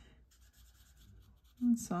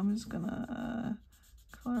 And so I'm just gonna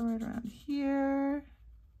color right around here.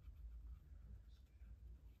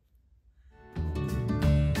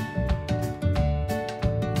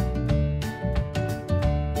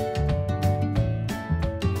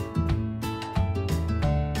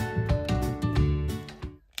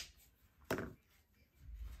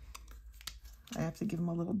 I have to give him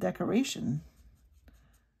a little decoration.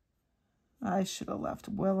 I should have left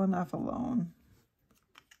well enough alone.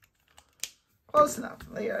 Close enough.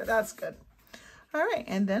 There, that's good. All right,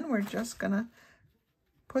 and then we're just gonna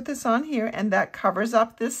put this on here, and that covers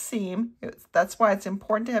up this seam. That's why it's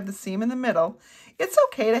important to have the seam in the middle. It's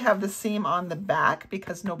okay to have the seam on the back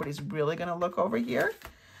because nobody's really gonna look over here.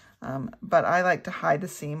 But I like to hide the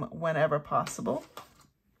seam whenever possible.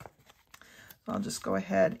 I'll just go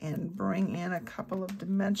ahead and bring in a couple of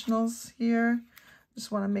dimensionals here.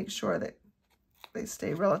 Just want to make sure that they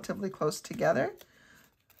stay relatively close together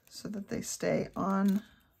so that they stay on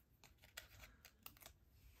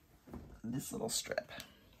this little strip.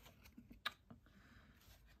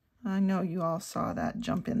 I know you all saw that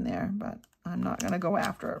jump in there, but I'm not going to go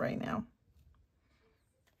after it right now.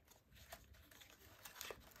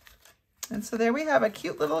 And so there we have a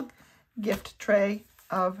cute little gift tray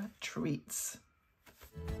of treats.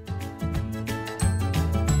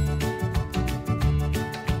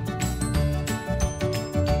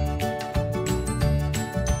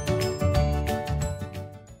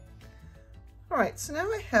 All right, so now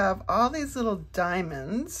I have all these little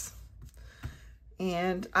diamonds,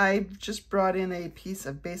 and I just brought in a piece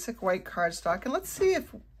of basic white cardstock, and let's see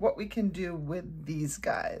what we can do with these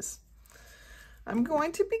guys. I'm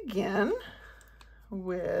going to begin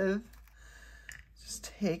with just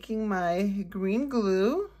taking my green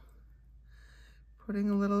glue, putting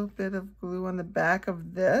a little bit of glue on the back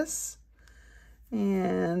of this,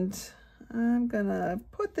 and I'm gonna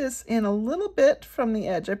put this in a little bit from the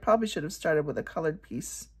edge. I probably should have started with a colored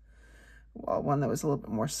piece, well, one that was a little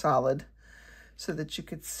bit more solid so that you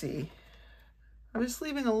could see. I'm just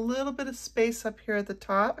leaving a little bit of space up here at the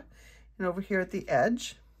top and over here at the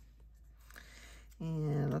edge.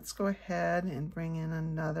 And let's go ahead and bring in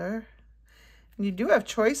another. And you do have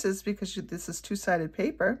choices because this is two-sided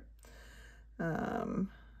paper.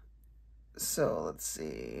 So let's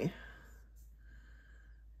see.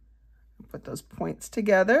 Put those points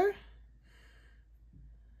together.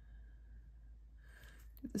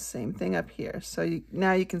 Do the same thing up here. So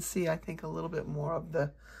now you can see, I think, a little bit more of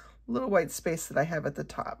the little white space that I have at the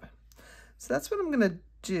top. So that's what I'm going to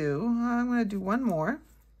do. I'm going to do one more.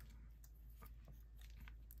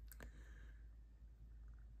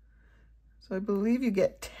 So I believe you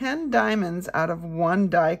get 10 diamonds out of one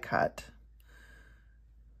die cut.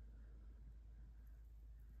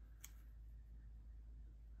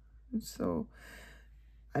 So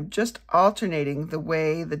I'm just alternating the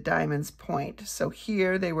way the diamonds point. So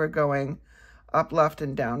here they were going up, left,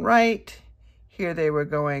 and down, right. Here they were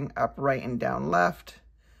going up, right, and down, left.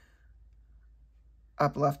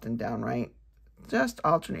 Up, left, and down, right. Just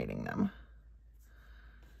alternating them.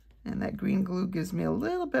 And that green glue gives me a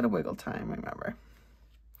little bit of wiggle time, remember.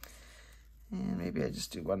 And maybe I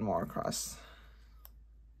just do one more across.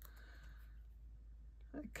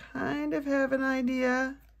 I kind of have an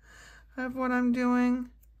idea of what I'm doing.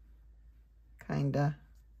 Kinda.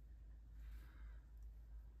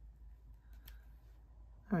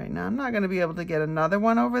 All right, now I'm not going to be able to get another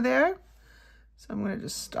one over there. So I'm going to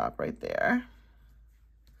just stop right there.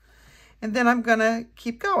 And then I'm going to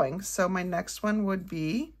keep going. So my next one would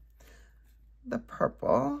be the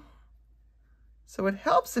purple. So it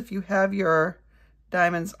helps if you have your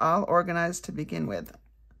diamonds all organized to begin with.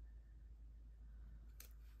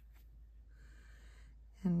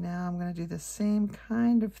 And now I'm going to do the same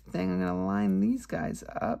kind of thing. I'm going to line these guys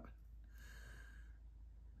up.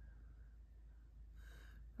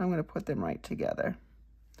 I'm going to put them right together.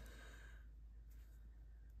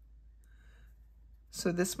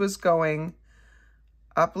 So this was going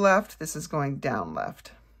up left, this is going down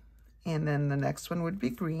left. And then the next one would be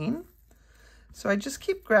green. So I just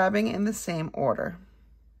keep grabbing in the same order.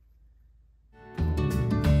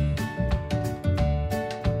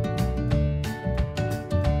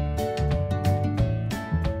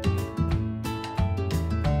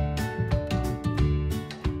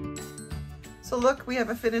 So look, we have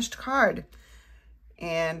a finished card.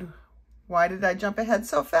 And why did I jump ahead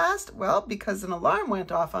so fast? Well, because an alarm went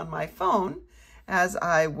off on my phone as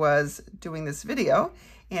I was doing this video,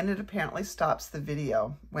 and it apparently stops the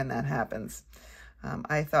video when that happens.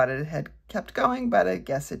 I thought it had kept going, but I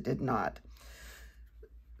guess it did not.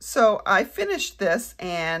 So I finished this,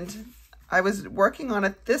 and I was working on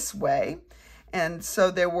it this way. And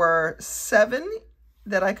so there were 7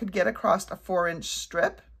 that I could get across a 4-inch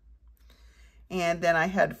strip. And then I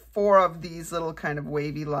had 4 of these little kind of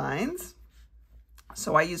wavy lines.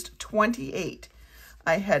 So I used 28.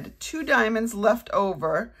 I had 2 diamonds left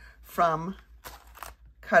over from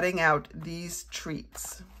cutting out these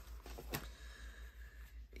treats.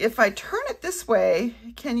 If I turn it this way,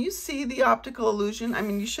 can you see the optical illusion? I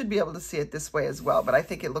mean, you should be able to see it this way as well, but I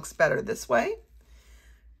think it looks better this way.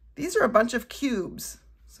 These are a bunch of cubes.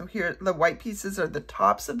 So here, the white pieces are the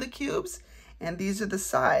tops of the cubes, and these are the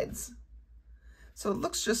sides. So it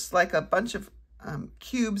looks just like a bunch of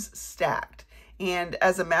cubes stacked. And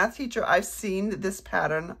as a math teacher, I've seen this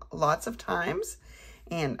pattern lots of times,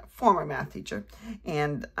 and former math teacher.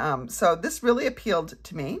 And so this really appealed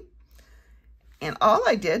to me. And all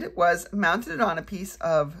I did was mounted it on a piece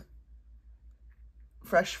of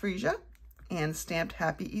fresh freesia and stamped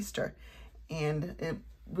Happy Easter. And it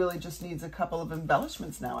really just needs a couple of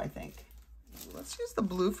embellishments now, I think. Let's use the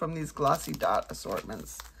blue from these glossy dot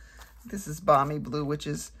assortments. This is Balmy Blue, which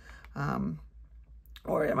is,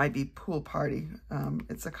 or it might be Pool Party.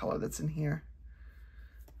 It's a color that's in here.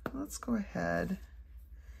 Let's go ahead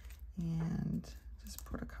and just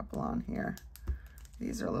put a couple on here.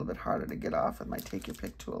 These are a little bit harder to get off with my Take Your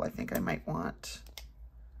Pick tool. I think I might want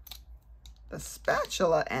the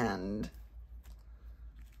spatula end.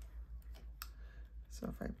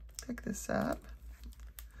 So if I pick this up,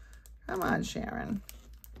 come on, Sharon.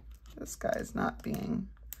 This guy is not being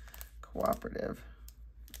cooperative.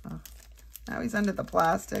 Oh, now he's under the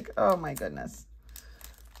plastic. Oh my goodness.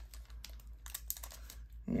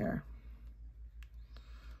 Here.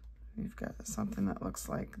 We've got something that looks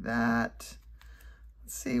like that.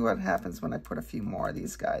 Let's see what happens when I put a few more of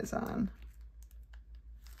these guys on.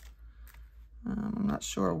 I'm not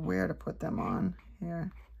sure where to put them on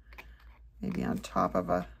here. Maybe on top of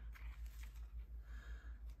a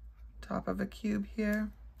cube here.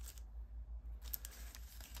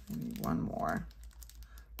 Maybe one more.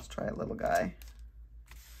 Let's try a little guy.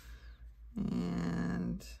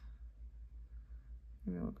 And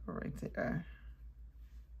maybe we'll go right there.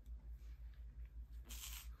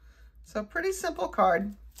 So pretty simple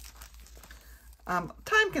card.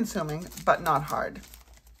 Time consuming, but not hard.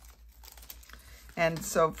 And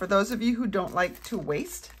so for those of you who don't like to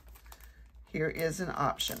waste, here is an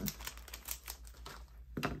option.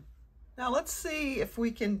 Now let's see if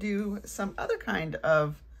we can do some other kind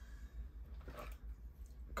of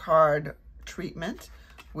card treatment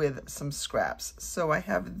with some scraps. So I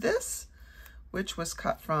have this, which was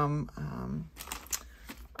cut from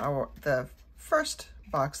the first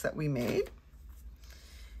box that we made.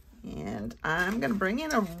 And I'm going to bring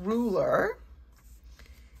in a ruler,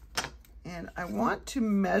 and I want to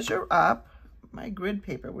measure up. My grid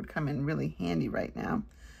paper would come in really handy right now.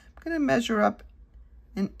 I'm going to measure up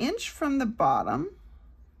 1 inch from the bottom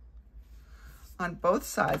on both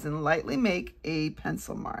sides and lightly make a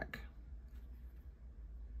pencil mark.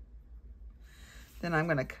 Then I'm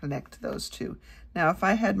going to connect those two. Now, if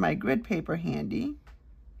I had my grid paper handy,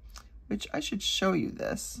 which I should show you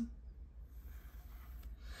this.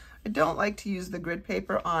 I don't like to use the grid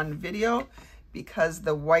paper on video because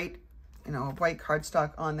the white, white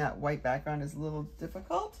cardstock on that white background is a little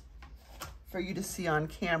difficult for you to see on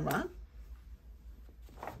camera.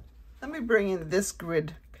 Let me bring in this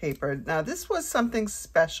grid paper. Now, this was something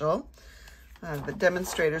special the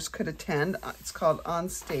demonstrators could attend. It's called On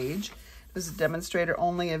Stage. It was a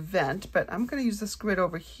demonstrator-only event, but I'm going to use this grid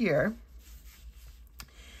over here.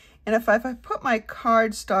 And if I put my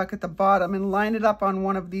cardstock at the bottom and line it up on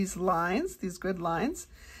one of these lines, these grid lines,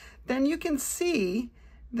 then you can see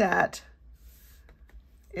that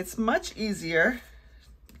it's much easier.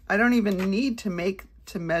 I don't even need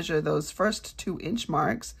to measure those first 2 inch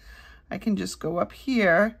marks. I can just go up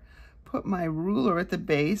here, put my ruler at the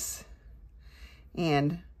base,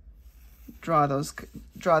 and draw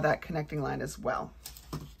that connecting line as well.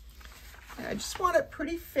 And I just want it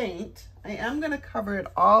pretty faint. I am going to cover it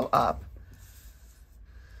all up.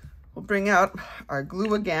 We'll bring out our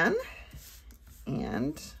glue again,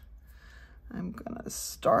 and I'm going to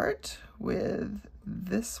start with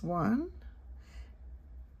this one.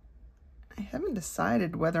 I haven't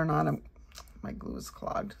decided whether or not my glue is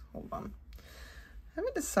clogged. Hold on.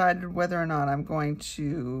 haven't decided whether or not I'm going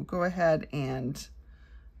to go ahead and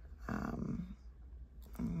all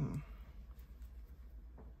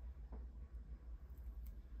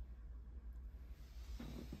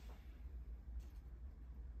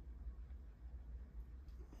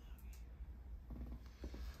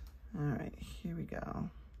right, here we go.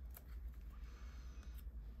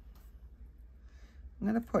 I'm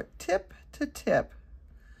going to put tip to tip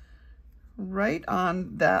right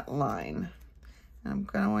on that line. And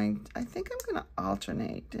I think I'm going to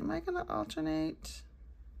alternate. Am I going to alternate?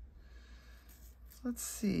 Let's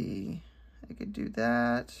see. I could do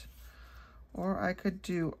that, or I could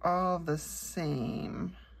do all the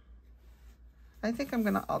same. I think I'm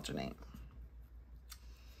going to alternate.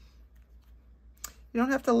 You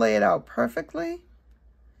don't have to lay it out perfectly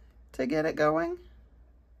to get it going.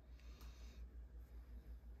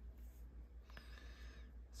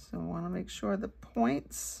 So I want to make sure the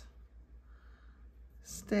points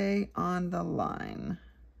stay on the line.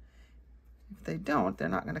 If they don't, they're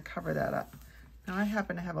not going to cover that up. Now I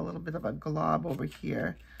happen to have a little bit of a glob over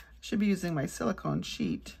here. I should be using my silicone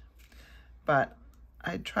sheet, but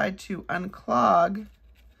I tried to unclog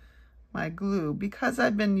my glue. Because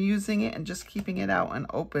I've been using it and just keeping it out and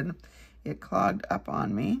open, it clogged up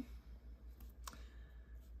on me.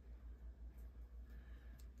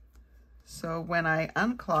 So when I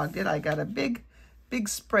unclogged it, I got a big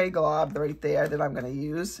spray glob right there that I'm going to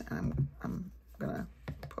use. And I'm going to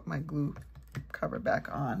put my glue cover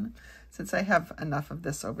back on since I have enough of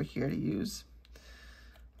this over here to use.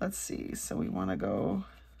 Let's see. So we want to go,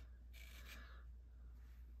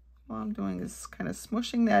 all I'm doing is kind of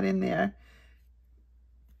smushing that in there,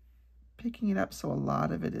 picking it up so a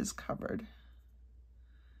lot of it is covered.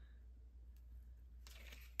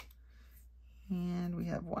 And we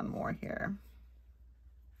have one more here.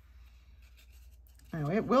 Now,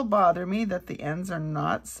 it will bother me that the ends are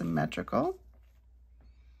not symmetrical.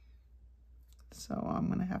 So I'm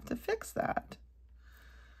going to have to fix that.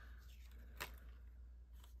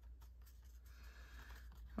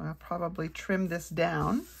 I'll probably trim this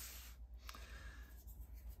down.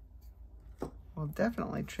 We'll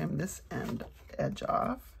definitely trim this edge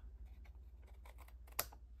off.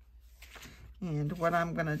 And what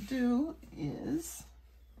I'm going to do is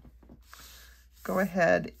go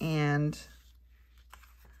ahead and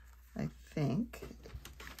I think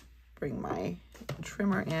bring my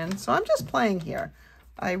trimmer in. So I'm just playing here.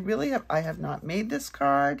 I have not made this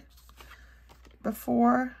card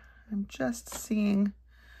before. I'm just seeing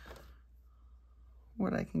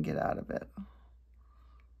what I can get out of it.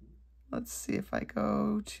 Let's see if I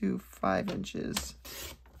go to 5 inches.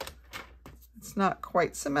 It's not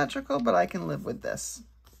quite symmetrical, but I can live with this.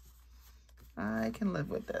 I can live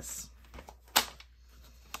with this.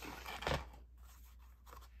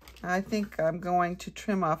 I think I'm going to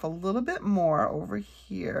trim off a little bit more over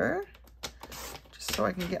here, just so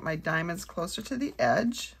I can get my diamonds closer to the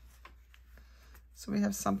edge. So we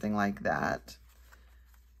have something like that.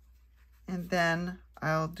 And then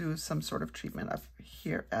I'll do some sort of treatment up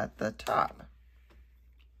here at the top.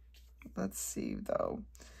 Let's see though.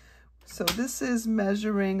 So this is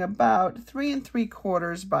measuring about 3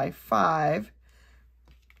 3/4 by 5.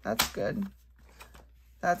 That's good.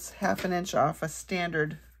 That's 1/2 inch off a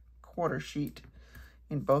standard quarter sheet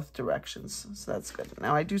in both directions. So that's good.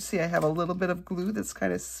 Now I do see I have a little bit of glue that's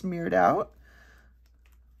kind of smeared out.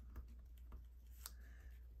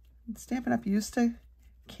 Stampin' Up! Used to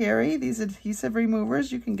carry these adhesive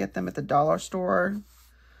removers. You can get them at the dollar store,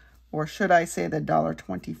 or should I say the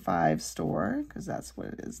 $1.25 store, because that's what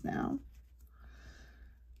it is now.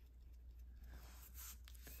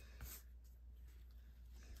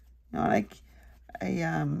 Now,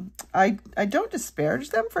 I don't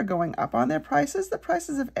disparage them for going up on their prices. The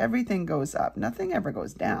prices of everything goes up. Nothing ever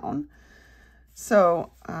goes down.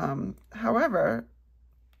 So, however,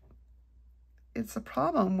 it's a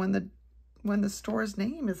problem when the store's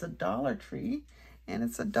name is a Dollar Tree and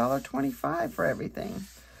it's $1.25 for everything.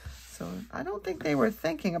 So I don't think they were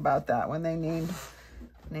thinking about that when they named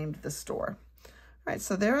the store. All right,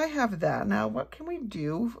 so there I have that. Now what can we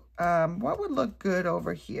do? What would look good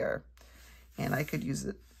over here? And I could use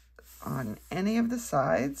it on any of the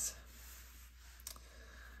sides.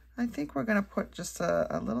 I think we're gonna put just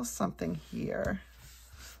a little something here.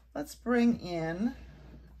 Let's bring in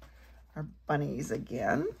our bunnies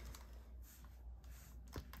again.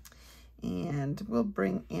 And we'll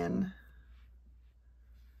bring in,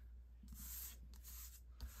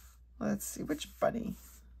 let's see, which bunny?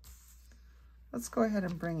 Let's go ahead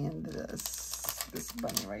and bring in this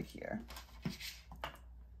bunny right here.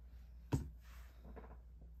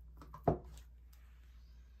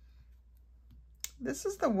 This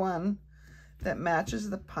is the one that matches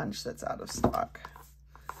the punch that's out of stock.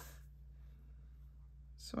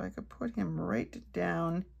 So I could put him right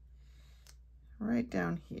down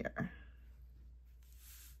here.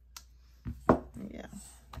 Yeah.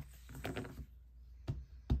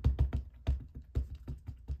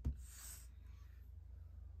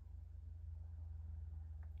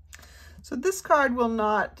 So this card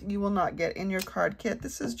you will not get in your card kit.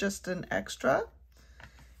 This is just an extra.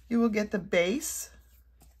 You will get the base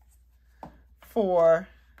for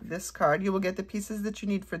this card. You will get the pieces that you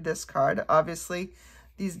need for this card. Obviously,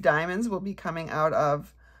 these diamonds will be coming out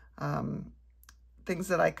of things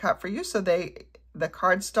that I cut for you. So the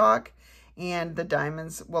cardstock and the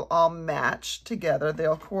diamonds will all match together.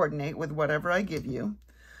 They'll coordinate with whatever I give you.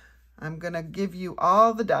 I'm going to give you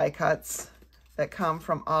all the die cuts that come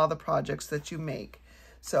from all the projects that you make.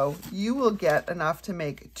 So you will get enough to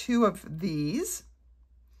make 2 of these,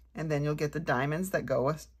 and then you'll get the diamonds that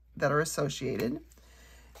are associated.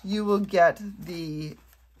 You will get the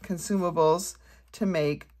consumables to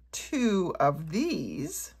make 2 of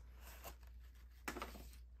these.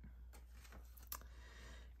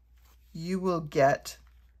 You will get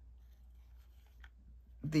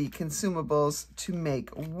the consumables to make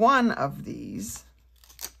 1 of these.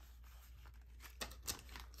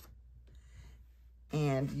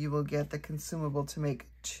 And you will get the consumable to make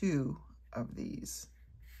 2 of these.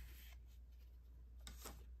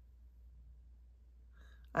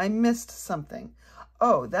 I missed something.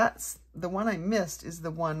 Oh, that's the one I missed is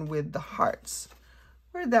the one with the hearts.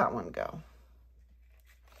 Where'd that one go?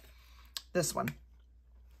 This one.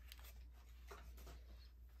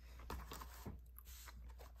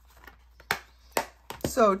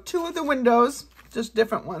 So 2 of the windows, just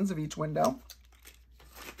different ones of each window.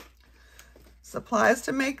 Supplies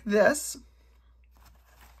to make this.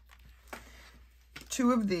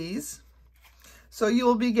 2 of these. So you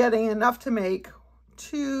will be getting enough to make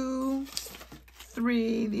 2,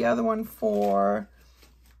 3, the other one 4,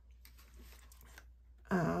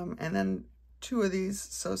 and then 2 of these,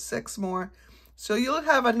 so 6 more. So you'll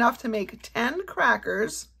have enough to make 10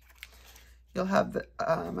 crackers. You'll have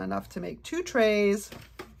enough to make 2 trays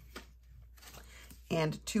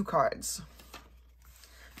and 2 cards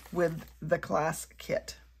with the class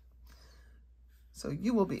kit. So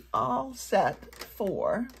you will be all set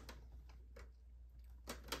for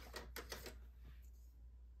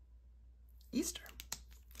Easter.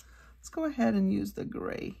 Let's go ahead and use the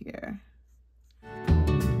gray here.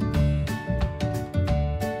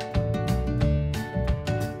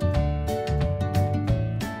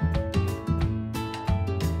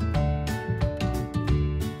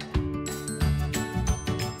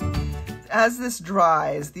 As this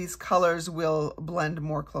dries, these colors will blend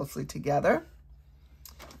more closely together.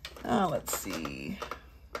 Let's see.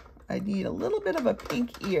 I need a little bit of a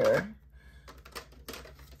pink ear.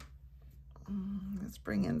 Let's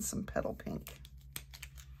bring in some petal pink.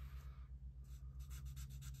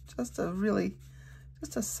 Just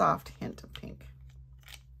a soft hint of pink.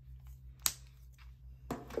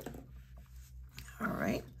 All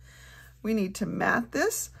right. We need to mat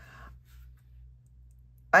this.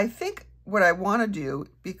 I think what I want to do,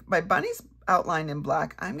 my bunny's outlined in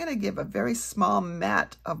black, I'm going to give a very small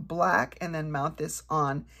mat of black and then mount this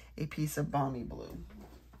on a piece of balmy blue.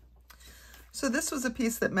 So this was a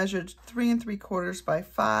piece that measured 3 3/4 by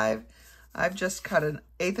 5. I've just cut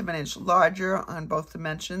 1/8 of an inch larger on both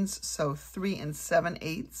dimensions, so 3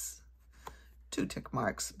 7/8, 2 tick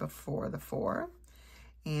marks before the 4,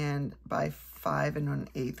 and by 5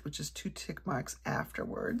 1/8, which is 2 tick marks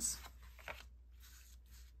afterwards.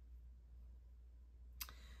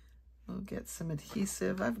 We'll get some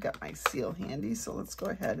adhesive. I've got my seal handy, so let's go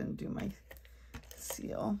ahead and do my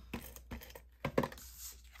seal.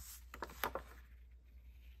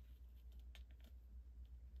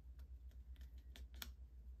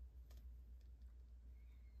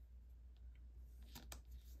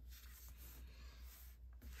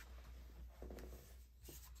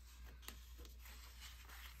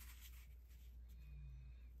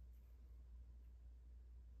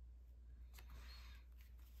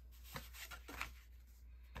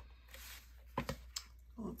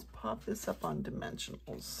 Let's pop this up on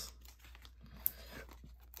dimensionals.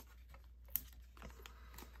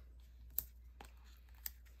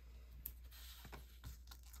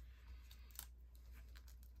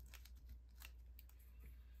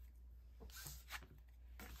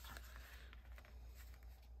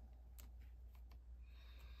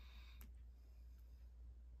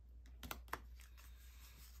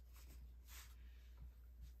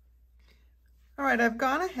 All right, I've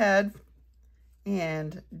gone ahead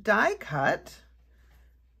and die cut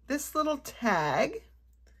this little tag,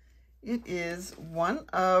 it is one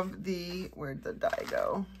of the, where'd the die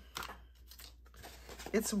go?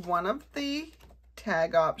 It's one of the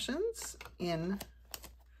tag options in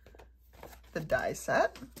the die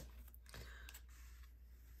set.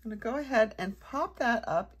 I'm going to go ahead and pop that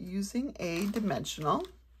up using a dimensional.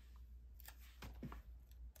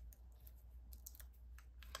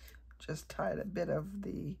 Just tied a bit of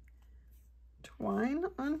the twine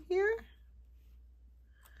on here.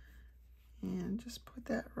 And just put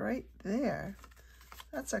that right there.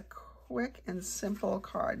 That's a quick and simple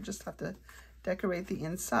card. Just have to decorate the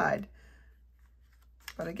inside.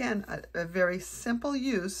 But again, a very simple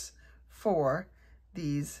use for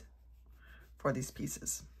these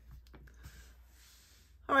pieces.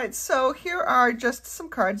 All right, so here are just some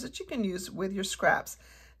cards that you can use with your scraps.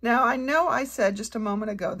 Now, I know I said just a moment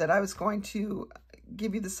ago that I was going to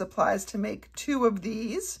give you the supplies to make 2 of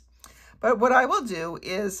these, but what I will do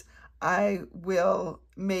is I will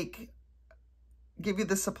give you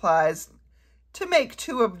the supplies to make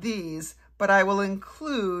 2 of these, but I will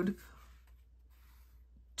include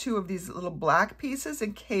 2 of these little black pieces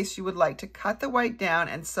in case you would like to cut the white down,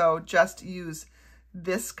 and so just use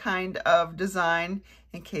this kind of design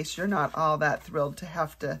in case you're not all that thrilled to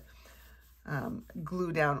have to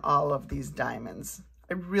glue down all of these diamonds.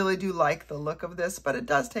 I really do like the look of this, but it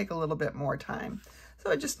does take a little bit more time. So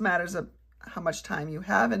it just matters of how much time you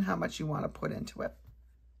have and how much you want to put into it.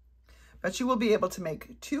 But you will be able to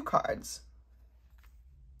make 2 cards.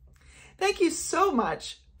 Thank you so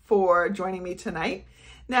much for joining me tonight.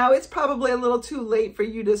 Now, it's probably a little too late for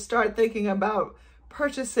you to start thinking about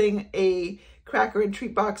purchasing a cracker and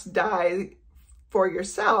treat box die for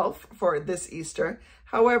yourself for this Easter.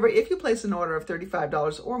 However, if you place an order of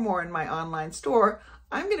 $35 or more in my online store,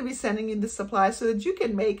 I'm going to be sending you the supplies so that you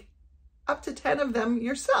can make up to 10 of them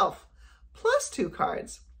yourself, plus 2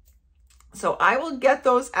 cards. So I will get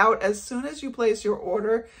those out as soon as you place your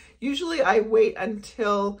order. Usually I wait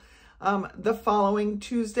until the following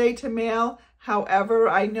Tuesday to mail. However,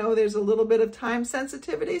 I know there's a little bit of time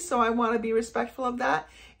sensitivity, so I want to be respectful of that.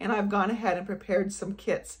 And I've gone ahead and prepared some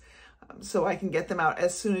kits so I can get them out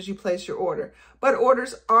as soon as you place your order. But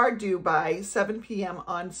orders are due by 7 p.m.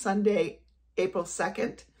 on Sunday, April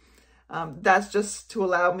 2nd. That's just to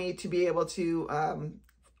allow me to be able to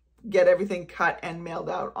get everything cut and mailed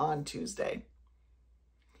out on Tuesday.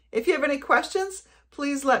 If you have any questions,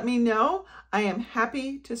 please let me know. I am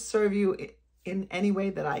happy to serve you in any way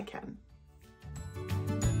that I can.